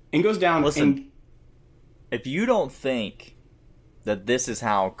 And goes down. Listen, if you don't think that this is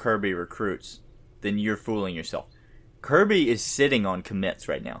how Kirby recruits, then you're fooling yourself. Kirby is sitting on commits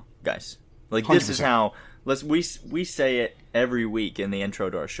right now, guys. Like, this 100%. is how we say it every week in the intro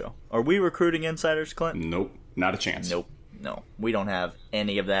to our show. Are we recruiting insiders, Clint? Nope, not a chance. Nope. No, we don't have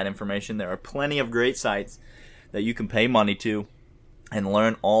any of that information. There are plenty of great sites that you can pay money to and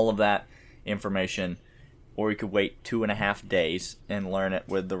learn all of that information, or you could wait 2.5 days and learn it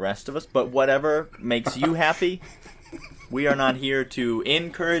with the rest of us. But whatever makes you happy, we are not here to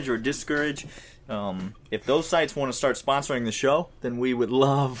encourage or discourage. If those sites want to start sponsoring the show, then we would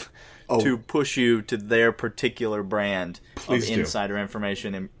love to push you to their particular brand of insider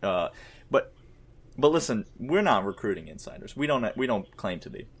information. But listen, we're not recruiting insiders. We don't claim to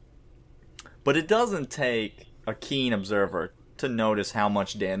be. But it doesn't take a keen observer to notice how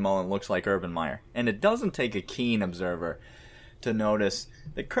much Dan Mullen looks like Urban Meyer. And it doesn't take a keen observer to notice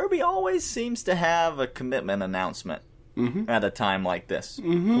that Kirby always seems to have a commitment announcement at a time like this.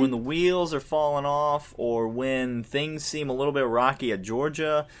 When the wheels are falling off, or when things seem a little bit rocky at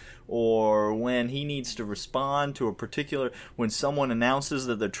Georgia, or when he needs to respond to a particular, when someone announces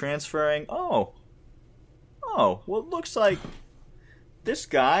that they're transferring, well, it looks like this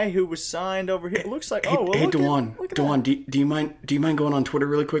guy who was signed over here looks like. Hey, Dewan, do you mind going on Twitter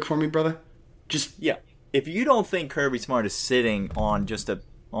really quick for me, brother? Yeah. If you don't think Kirby Smart is sitting on just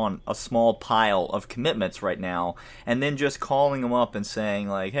on a small pile of commitments right now, and then just calling them up and saying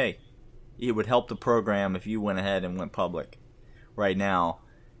like, "Hey, it would help the program if you went ahead and went public right now,"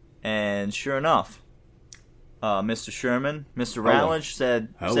 and sure enough, Mr. Sherman, Mr. Rowledge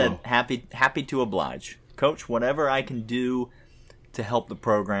said happy to oblige, Coach. Whatever I can do to help the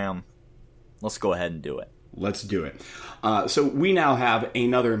program, let's go ahead and do it. Let's do it. So we now have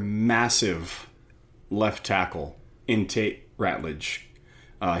another massive left tackle in Tate Ratledge.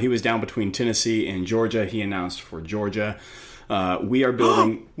 He was down between Tennessee and Georgia. He announced for Georgia. We are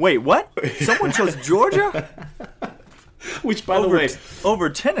building... Wait, what? Someone chose Georgia? Which, by the way... Over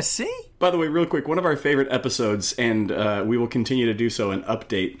Tennessee? By the way, real quick, one of our favorite episodes, and we will continue to do so, an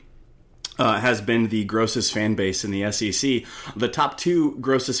update, has been the grossest fan base in the SEC. The top 2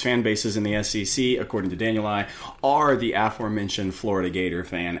 grossest fan bases in the SEC, according to Daniel I, are the aforementioned Florida Gator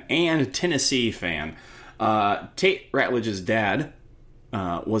fan and Tennessee fan. Tate Ratledge's dad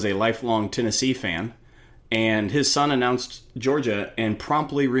was a lifelong Tennessee fan, and his son announced Georgia and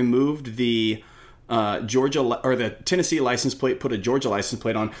promptly removed the the Tennessee license plate, put a Georgia license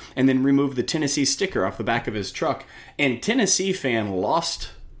plate on, and then removed the Tennessee sticker off the back of his truck. And Tennessee fan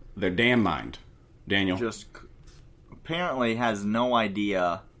lost their damn mind. Daniel just apparently has no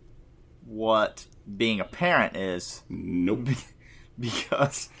idea what being a parent is. Nope.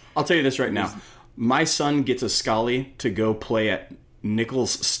 Because I'll tell you this right now. My son gets a Scully to go play at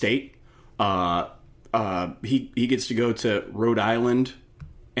Nichols State. He gets to go to Rhode Island,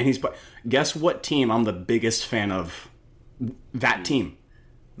 and guess what team I'm the biggest fan of? That team.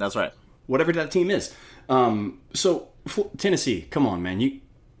 That's right. Whatever that team is. So Tennessee, come on, man.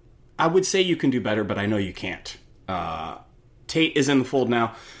 I would say you can do better, but I know you can't. Tate is in the fold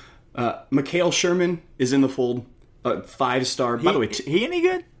now. Mikhail Sherman is in the fold. 5-star. By the way, he any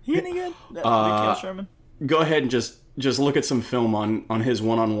good? Mikhail Sherman. Go ahead and just look at some film on his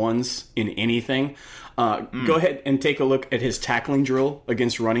one-on-ones in anything. Go ahead and take a look at his tackling drill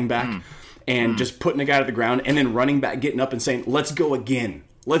against running back and just putting a guy to the ground and then running back getting up and saying, "Let's go again.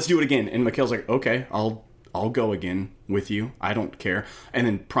 Let's do it again." And Mikhail's like, "Okay, I'll go again. with you. I don't care. And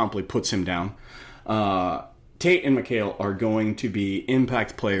then promptly puts him down. Tate and Mikhail are going to be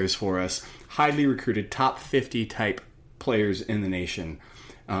impact players for us. Highly recruited, top 50 type players in the nation.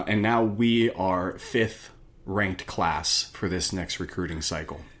 And now we are 5th ranked class for this next recruiting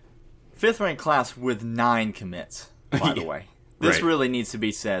cycle. 5th ranked class with 9 commits, by the way. This right. really needs to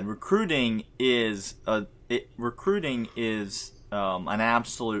be said. Recruiting is an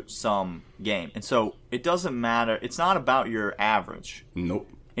absolute sum game. And so it doesn't matter. It's not about your average. Nope.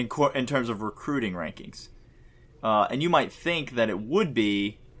 In terms of recruiting rankings. And you might think that it would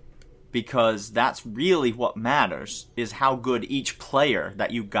be, because that's really what matters, is how good each player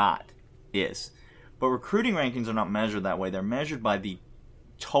that you got is. But recruiting rankings are not measured that way. They're measured by the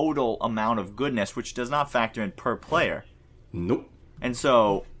total amount of goodness, which does not factor in per player. Nope. And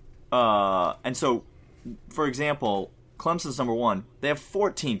so, for example, Clemson's number 1. They have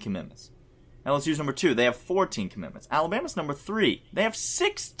 14 commitments. LSU's number 2. They have 14 commitments. Alabama's number 3. They have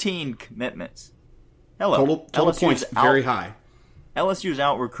 16 commitments. Hello. Total points very high. LSU's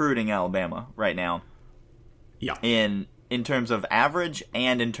out recruiting Alabama right now. Yeah. In terms of average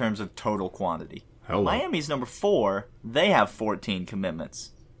and in terms of total quantity. Hello. Miami's number 4. They have 14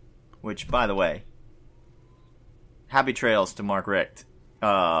 commitments. Which, by the way, happy trails to Mark Richt.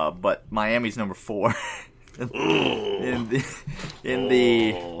 But Miami's number 4.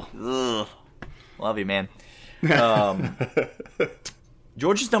 Love you, man.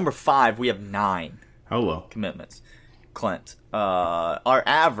 Georgia's number 5. We have 9 commitments. Clint, our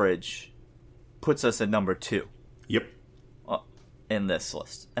average puts us at number 2. Yep. In this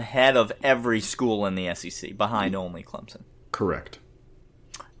list, ahead of every school in the SEC, behind only Clemson. Correct.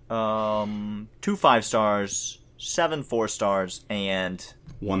 2 5-stars, 7 4-stars, and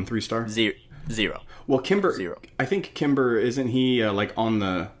 1 3-star. 0. Well, Kimber. 0. I think Kimber, isn't he like on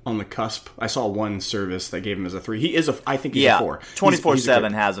the cusp? I saw one service that gave him as a 3. He is a. I think he's a 4.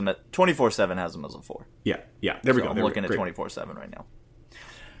 24/7 has him at 24/7 has him as a 4. Yeah. There we go. I'm looking at 24/7 right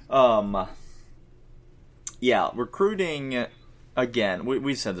now. Yeah, recruiting. Again,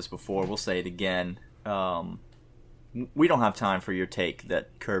 we said this before. We'll say it again. We don't have time for your take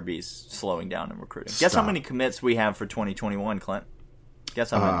that Kirby's slowing down in recruiting. Guess how many commits we have for 2021, Clint? Guess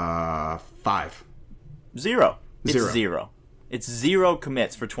how many? 5. 0. It's 0. It's 0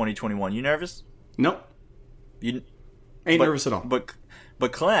 commits for 2021. You nervous? Nope. You ain't nervous at all. But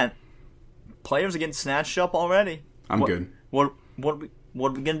Clint, players are getting snatched up already. I'm good. What are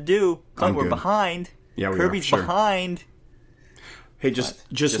we gonna do? Clint, we're behind. Yeah, we Kirby's are. Sure. behind. Hey, just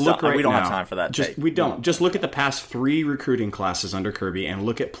look right now. We don't have time for that. We don't. Just look at the past 3 recruiting classes under Kirby and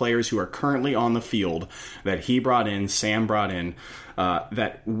look at players who are currently on the field that he brought in, Sam brought in,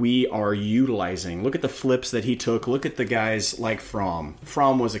 that we are utilizing. Look at the flips that he took. Look at the guys like Fromm.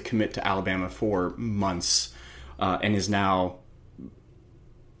 Fromm was a commit to Alabama for months and is now...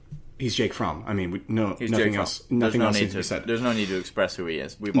 He's Jake Fromm. I mean, nothing else. Nothing else needs to be said. There's no need to express who he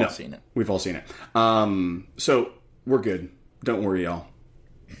is. We've all seen it. We've all seen it. So we're good. Don't worry, y'all.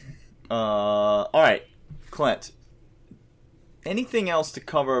 All right, Clint. Anything else to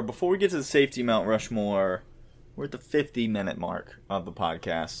cover before we get to the safety Mount Rushmore? We're at the 50-minute mark of the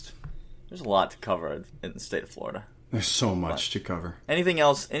podcast. There's a lot to cover in the state of Florida. There's so much to cover. Anything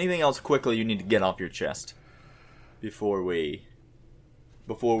else quickly you need to get off your chest before we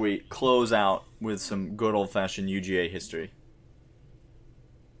close out with some good old-fashioned UGA history?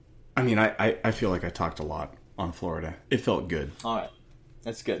 I mean, I feel like I talked a lot on Florida. It felt good. All right.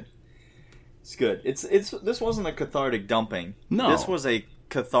 That's good. It's good. This wasn't a cathartic dumping. No. This was a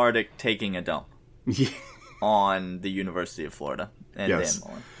cathartic taking a dump on the University of Florida and Dan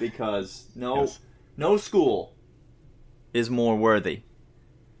Mullen. Because no school is more worthy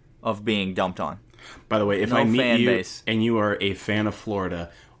of being dumped on. By the way, if I meet you and you are a fan of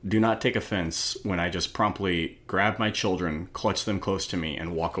Florida, do not take offense when I just promptly grab my children, clutch them close to me,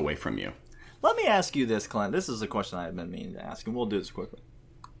 and walk away from you. Let me ask you this, Clint. This is a question I've been meaning to ask, and we'll do this quickly.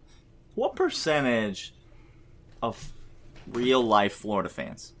 What percentage of real-life Florida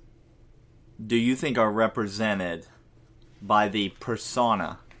fans do you think are represented by the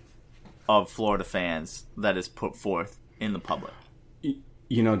persona of Florida fans that is put forth in the public?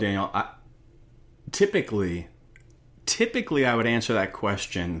 You know, Daniel, typically I would answer that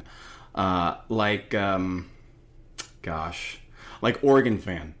question like Oregon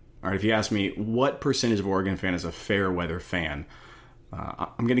fan. All right, if you ask me what percentage of Oregon fan is a fair weather fan,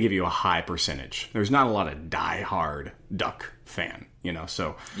 I'm going to give you a high percentage. There's not a lot of die-hard Duck fan, you know.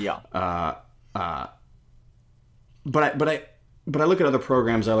 So yeah. But I look at other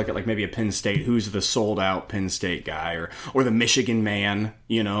programs. I look at like maybe a Penn State, who's the sold-out Penn State guy, or the Michigan man,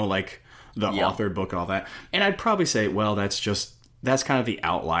 you know, like the authored book and all that. And I'd probably say, well, that's kind of the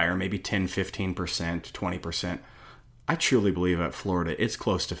outlier, maybe 10, 15%, 20%. I truly believe at Florida, it's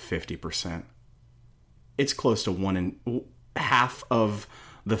close to 50%. It's close to half of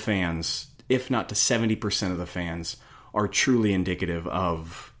the fans, if not to 70% of the fans, are truly indicative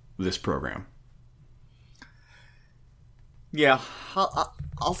of this program. Yeah,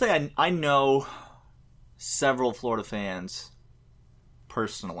 I'll say I know several Florida fans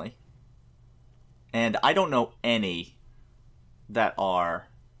personally, and I don't know any that are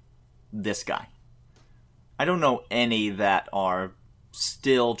this guy. I don't know any that are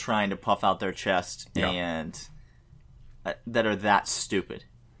still trying to puff out their chest and that are that stupid.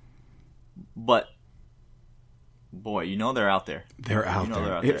 But boy, they're out there. They're out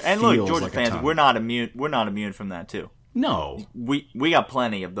there. And look, Georgia fans, we're not immune from that too. No, we got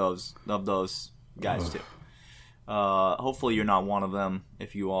plenty of those guys too. Hopefully, you're not one of them.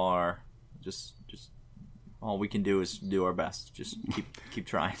 If you are, just all we can do is do our best. Just keep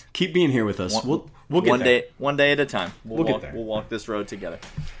trying. Keep being here with us. We'll get there. One day at a time. We'll get there. We'll walk this road together.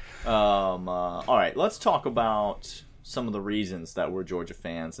 All right, let's talk about some of the reasons that we're Georgia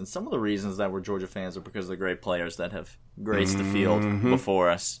fans, and some of the reasons that we're Georgia fans are because of the great players that have graced the field before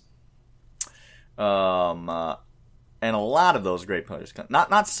us. And a lot of those great players,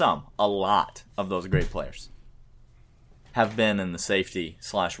 not some, a lot of those great players have been in the safety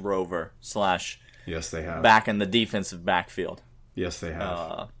 / rover / yes, they have. Back in the defensive backfield. Yes, they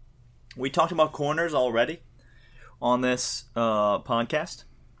have. We talked about corners already on this podcast.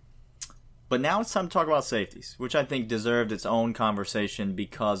 But now it's time to talk about safeties, which I think deserved its own conversation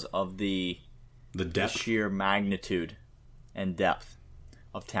because of the depth, the sheer magnitude and depth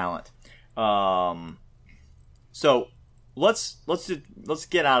of talent. So let's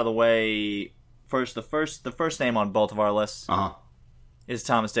get out of the way first. The first name on both of our lists is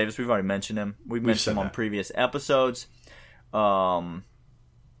Thomas Davis. We've already mentioned him. We've mentioned him on previous episodes. And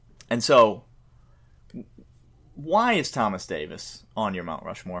so, why is Thomas Davis on your Mount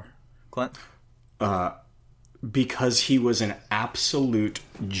Rushmore, Clint? Because he was an absolute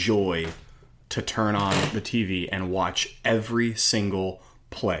joy to turn on the TV and watch every single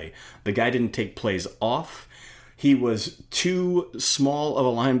play. The guy didn't take plays off. He was too small of a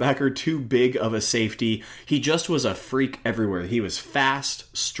linebacker, too big of a safety. He just was a freak everywhere. He was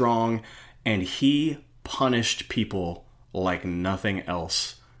fast, strong, and he punished people like nothing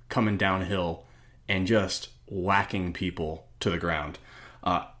else, coming downhill and just whacking people to the ground.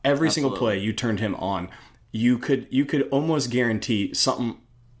 Every single play you turned him on, you could almost guarantee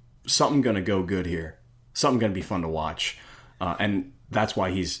something going to go good here. Something going to be fun to watch. And that's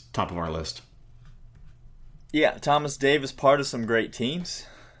why he's top of our list. Yeah, Thomas Davis, part of some great teams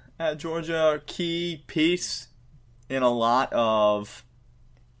at Georgia, key piece in a lot of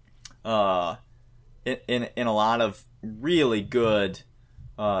in a lot of really good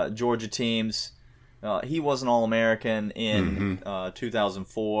Georgia teams. He was an All-American in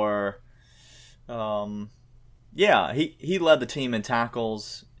 2004. He led the team in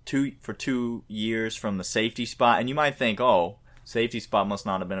tackles for 2 years from the safety spot, and you might think, safety spot must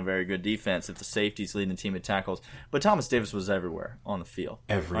not have been a very good defense if the safety's leading the team in tackles. But Thomas Davis was everywhere on the field.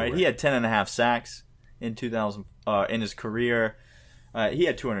 Everywhere. Right? He had 10.5 sacks in in his career. He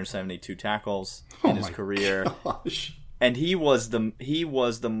had 272 tackles in his career. Gosh. And he was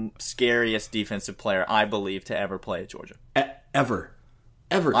the scariest defensive player, I believe, to ever play at Georgia. Ever.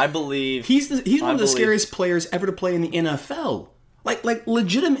 I believe he's one of the scariest players ever to play in the NFL. Like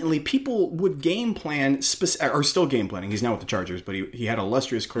legitimately, people would game plan, or still game planning. He's now with the Chargers, but he had an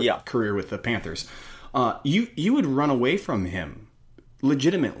illustrious career with the Panthers. You would run away from him,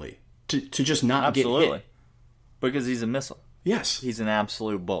 legitimately, to just not get hit. Because he's a missile. Yes. He's an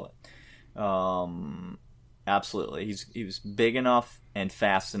absolute bullet. Absolutely. He was big enough and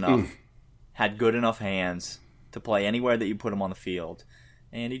fast enough, had good enough hands to play anywhere that you put him on the field,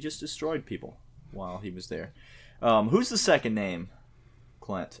 and he just destroyed people while he was there. Who's the second name,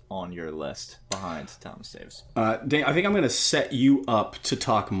 Clint, on your list behind Thomas Davis? Dan, I think I'm going to set you up to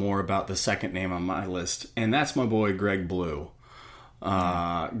talk more about the second name on my list, and that's my boy Greg Blue.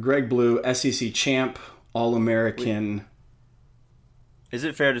 Greg Blue, SEC champ, All-American. Is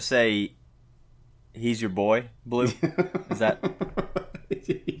it fair to say he's your boy, Blue? Is that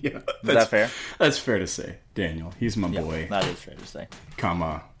yeah, is that fair? That's fair to say, Daniel. He's my boy. That is fair to say.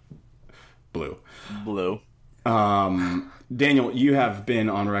 Blue. Daniel, you have been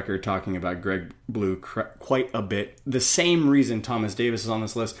on record talking about Greg Blue quite a bit. The same reason Thomas Davis is on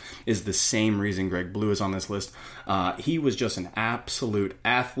this list is the same reason Greg Blue is on this list. He was just an absolute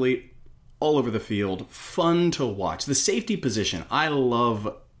athlete all over the field, fun to watch. The safety position, I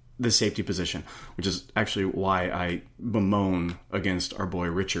love the safety position, which is actually why I bemoan against our boy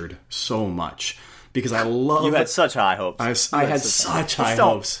Richard so much, because I love. You had such high hopes. I had such high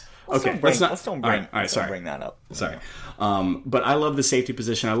hopes. Okay, let's don't bring that up. Sorry. But I love the safety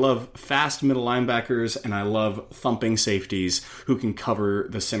position. I love fast middle linebackers, and I love thumping safeties who can cover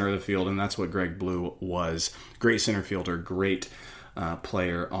the center of the field, and that's what Greg Blue was. Great center fielder, great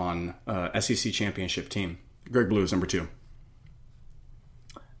player on SEC championship team. Greg Blue is number 2.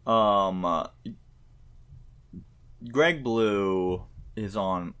 Greg Blue is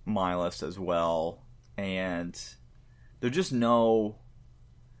on my list as well, and there's just no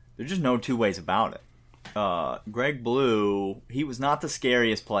two ways about it. Greg Blue, he was not the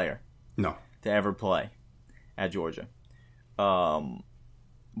scariest player to ever play at Georgia.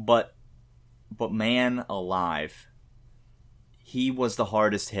 But man alive, he was the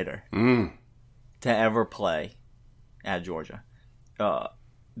hardest hitter to ever play at Georgia.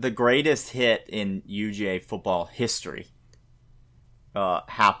 The greatest hit in UGA football history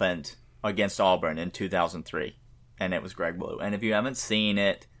happened against Auburn in 2003, and it was Greg Blue. And if you haven't seen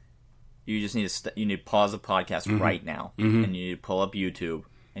it, you just need to pause the podcast right now, and you need to pull up YouTube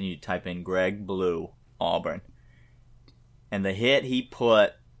and you type in Greg Blue Auburn, and the hit he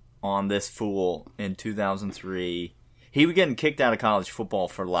put on this fool in 2003, he was getting kicked out of college football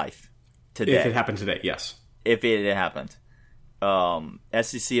for life today. If it happened today, yes. If it had happened.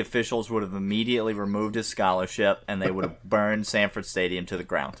 SEC officials would have immediately removed his scholarship, and they would have burned Sanford Stadium to the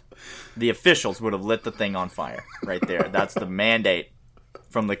ground. The officials would have lit the thing on fire right there. That's the mandate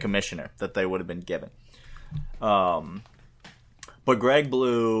from the commissioner that they would have been given. But Greg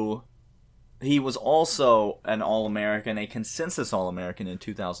Blue, he was also an All-American, a consensus All-American in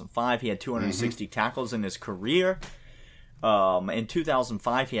 2005. He had 260 tackles in his career. In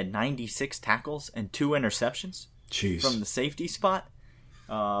 2005, he had 96 tackles and 2 interceptions. Jeez. From the safety spot.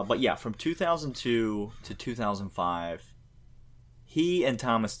 But yeah, from 2002 to 2005, he and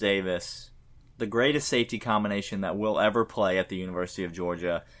Thomas Davis, the greatest safety combination that will ever play at the University of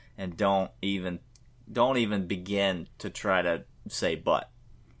Georgia, and don't even begin to try to say but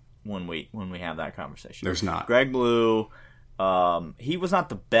when we have that conversation. There's not. Greg Blue, he was not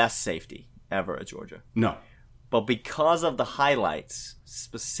the best safety ever at Georgia. No. But because of the highlights,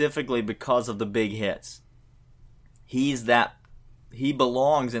 specifically because of the big hits, he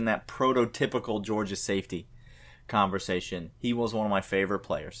belongs in that prototypical Georgia safety conversation. He was one of my favorite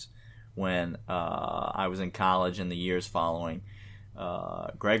players when I was in college and the years following.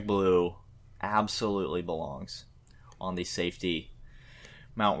 Greg Blue absolutely belongs on the safety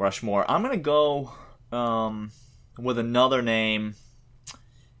Mount Rushmore. I'm going to go with another name,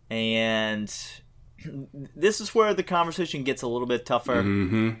 and this is where the conversation gets a little bit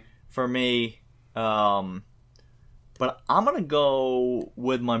tougher for me. But I'm going to go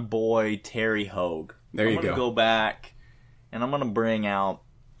with my boy Terry Hoage. There you go. I'm going to go back, and I'm going to bring out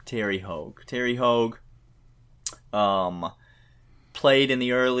Terry Hoage. Terry Hoage played in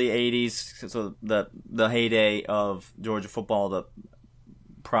the early 80s, so the heyday of Georgia football,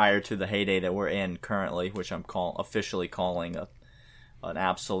 prior to the heyday that we're in currently, which I'm officially calling an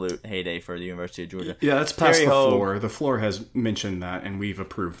absolute heyday for the University of Georgia. Yeah, that's past Terry Hoage, floor. The floor has mentioned that, and we've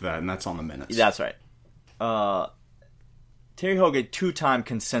approved that, and that's on the minutes. That's right. Terry Hoage, a 2-time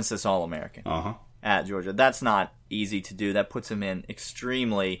consensus All-American at Georgia. That's not easy to do. That puts him in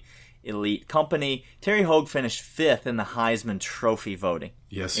extremely elite company. Terry Hoage finished 5th in the Heisman Trophy voting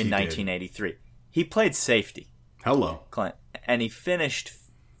in 1983. He played safety. Hello. Clint. And he finished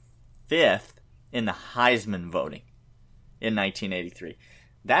 5th in the Heisman voting in 1983.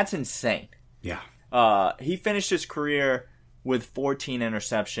 That's insane. Yeah. He finished his career with 14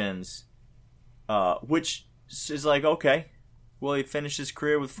 interceptions, which is like, okay. Well, he finished his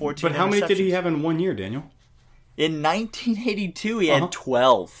career with 14 But how many did he have in 1 year, Daniel? In 1982, he had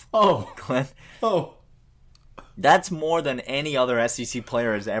 12. Oh. Clint. Oh. That's more than any other SEC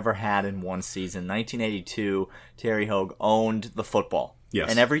player has ever had in one season. 1982, Terry Hoage owned the football.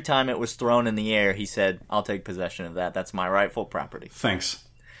 Yes. And every time it was thrown in the air, he said, I'll take possession of that. That's my rightful property. Thanks.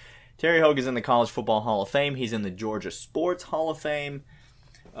 Terry Hoage is in the College Football Hall of Fame. He's in the Georgia Sports Hall of Fame.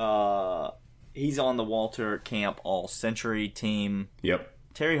 He's on the Walter Camp All-Century team. Yep.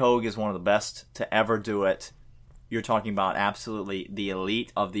 Terry Hoage is one of the best to ever do it. You're talking about absolutely the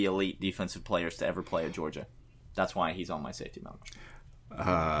elite of the elite defensive players to ever play at Georgia. That's why he's on my safety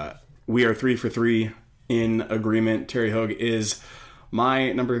mountain. We are 3 for 3 in agreement. Terry Hoage is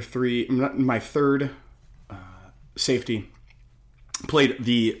my my third safety. Played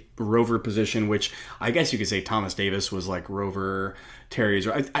the rover position, which I guess you could say Thomas Davis was like rover. Terry's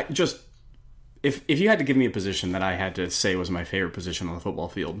if you had to give me a position that I had to say was my favorite position on the football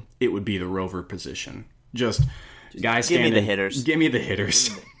field, it would be the rover position. Just guys give standing. me the hitters. Give me the hitters.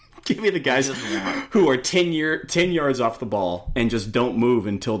 Give me the guys who are 10 yards off the ball and just don't move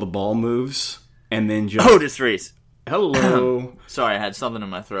until the ball moves, and then just Otis Reese. Hello. Sorry, I had something in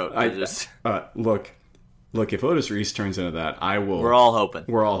my throat. Look. If Otis Reese turns into that, I will. We're all hoping.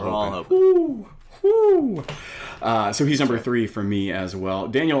 We're all hoping. Woo. So he's number 3 for me as well.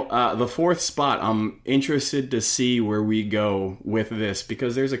 Daniel, the 4th spot. I'm interested to see where we go with this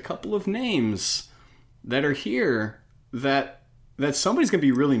because there's a couple of names that are here that somebody's going to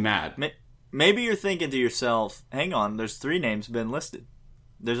be really mad. Maybe you're thinking to yourself, hang on, there's 3 names been listed.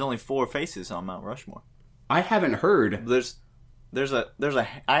 There's only 4 faces on Mount Rushmore. I haven't heard. There's a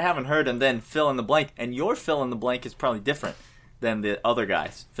I haven't heard, and then fill in the blank, and your fill in the blank is probably different than the other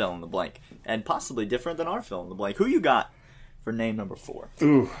guy's fill in the blank, and possibly different than our fill in the blank. Who you got for name number 4?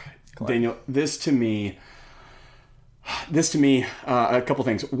 Ooh, Clint. Daniel, this to me, a couple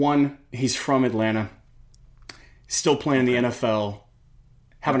things. One, he's from Atlanta, still playing in the NFL,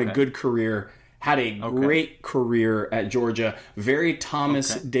 having a good career. Had a great career at Georgia, very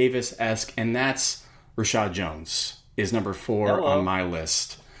Thomas Davis-esque, and that's Rashad Jones. Is number 4 on my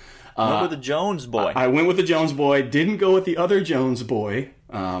list. Went with the Jones boy. I went with the Jones boy. Didn't go with the other Jones boy.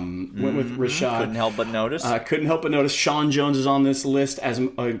 Went with Rashad. Couldn't help but notice. Sean Jones is on this list as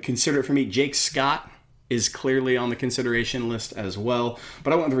consider it for me. Jake Scott is clearly on the consideration list as well.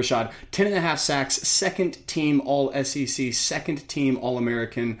 But I went with Rashad. 10.5 sacks, second team All-SEC, second team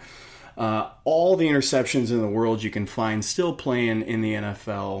All-American. All the interceptions in the world you can find, still playing in the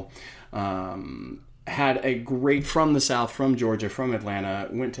NFL. Had a great, from the South, from Georgia, from Atlanta,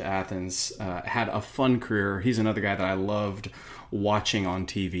 went to Athens, had a fun career. He's another guy that I loved watching on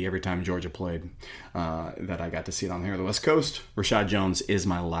TV every time Georgia played, that I got to see it on here on the West Coast. Rashad Jones is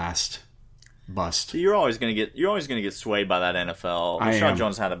my last bust. So you're always gonna get swayed by that NFL. Rashad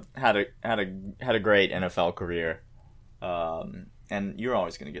Jones had a great NFL career, and you're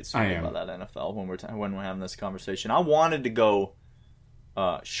always gonna get swayed by that NFL when we're having this conversation. I wanted to go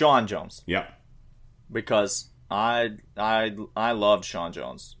Sean Jones. Yeah. Because I loved Sean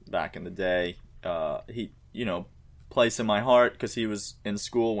Jones back in the day. He, place in my heart because he was in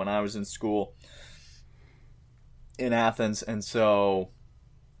school when I was in school in Athens, and so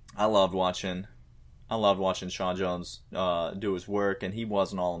I loved watching Sean Jones do his work, and he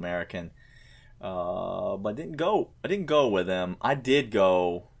was an All-American. But I didn't go with him. I did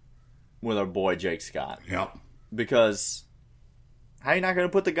go with our boy Jake Scott. Yep. Because how are you not going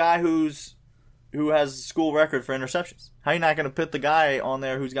to put the guy who has a school record for interceptions? How are you not going to put the guy on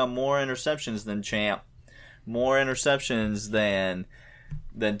there who's got more interceptions than Champ, more interceptions than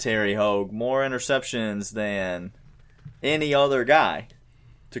Terry Hogue, more interceptions than any other guy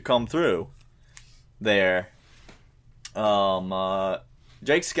to come through there?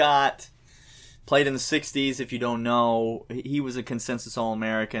 Jake Scott played in the 60s, if you don't know. He was a consensus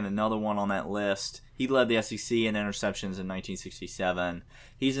All-American, another one on that list. He led the SEC in interceptions in 1967.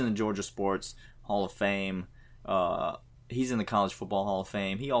 He's in the Georgia Sports Hall of Fame. He's in the College Football Hall of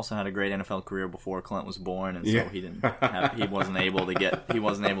Fame. He also had a great NFL career before Clint was born, and so he wasn't able to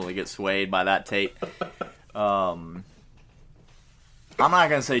get swayed by that tape. I'm not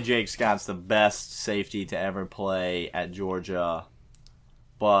gonna say Jake Scott's the best safety to ever play at Georgia,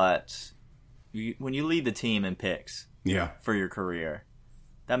 but when you lead the team in picks, for your career,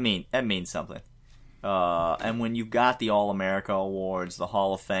 that means something. And when you got the All-America awards, the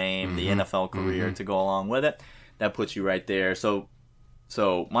Hall of Fame, the NFL career to go along with it, that puts you right there. So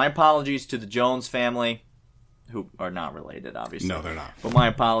my apologies to the Jones family, who are not related, obviously. No, they're not. But my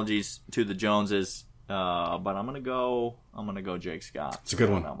apologies to the Joneses. But I'm gonna go Jake Scott. It's a good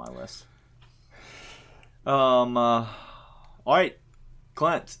one on my list. All right,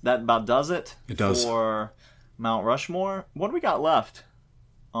 Clint, that about does it. It does for Mount Rushmore. What do we got left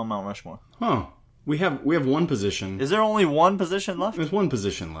on Mount Rushmore? Huh. We have one position. Is there only one position left? There's one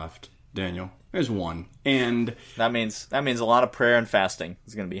position left, Daniel. There's one. And that means a lot of prayer and fasting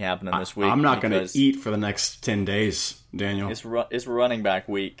is going to be happening this week. I'm not going to eat for the next 10 days, Daniel. It's running back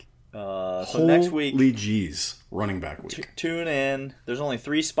week. So Holy next week, jeez, running back week. Tune in. There's only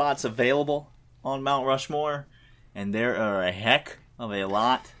 3 spots available on Mount Rushmore, and there are a heck of a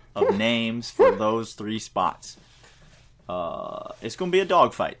lot of names for those 3 spots. It's going to be a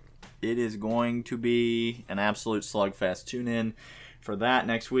dogfight. It is going to be an absolute slugfest. Tune in for that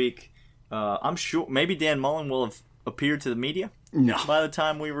next week. I'm sure maybe Dan Mullen will have appeared to the media. No. By the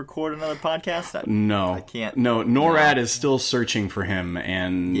time we record another podcast? No. I can't. No, NORAD is still searching for him,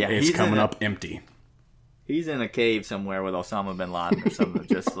 and it's coming up empty. He's in a cave somewhere with Osama bin Laden or something,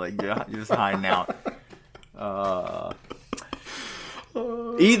 just hiding out.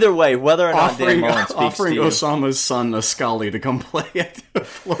 Either way, whether or not Dan Mullen speaks offering to you, Osama's son Ascali to come play at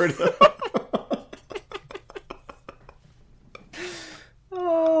Florida.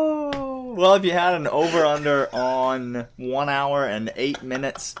 well, if you had an over-under on 1 hour and 8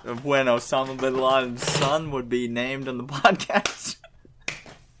 minutes of when Osama bin Laden's son would be named on the podcast,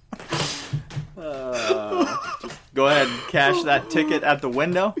 go ahead and cash that ticket at the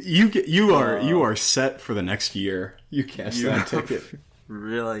window. You are set for the next year. You cash that ticket.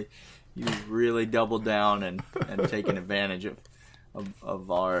 You really doubled down and taken advantage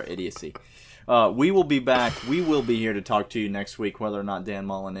of our idiocy. We will be back. We will be here to talk to you next week, whether or not Dan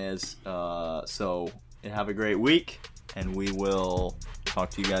Mullen is. So have a great week, and we will talk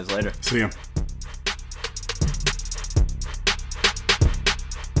to you guys later. See ya.